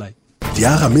ba o bolai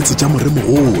Diagametse tša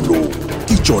moremogolo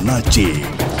ke tšona tše.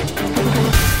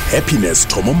 Happiness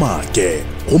Thomomake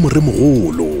go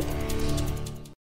moremogolo.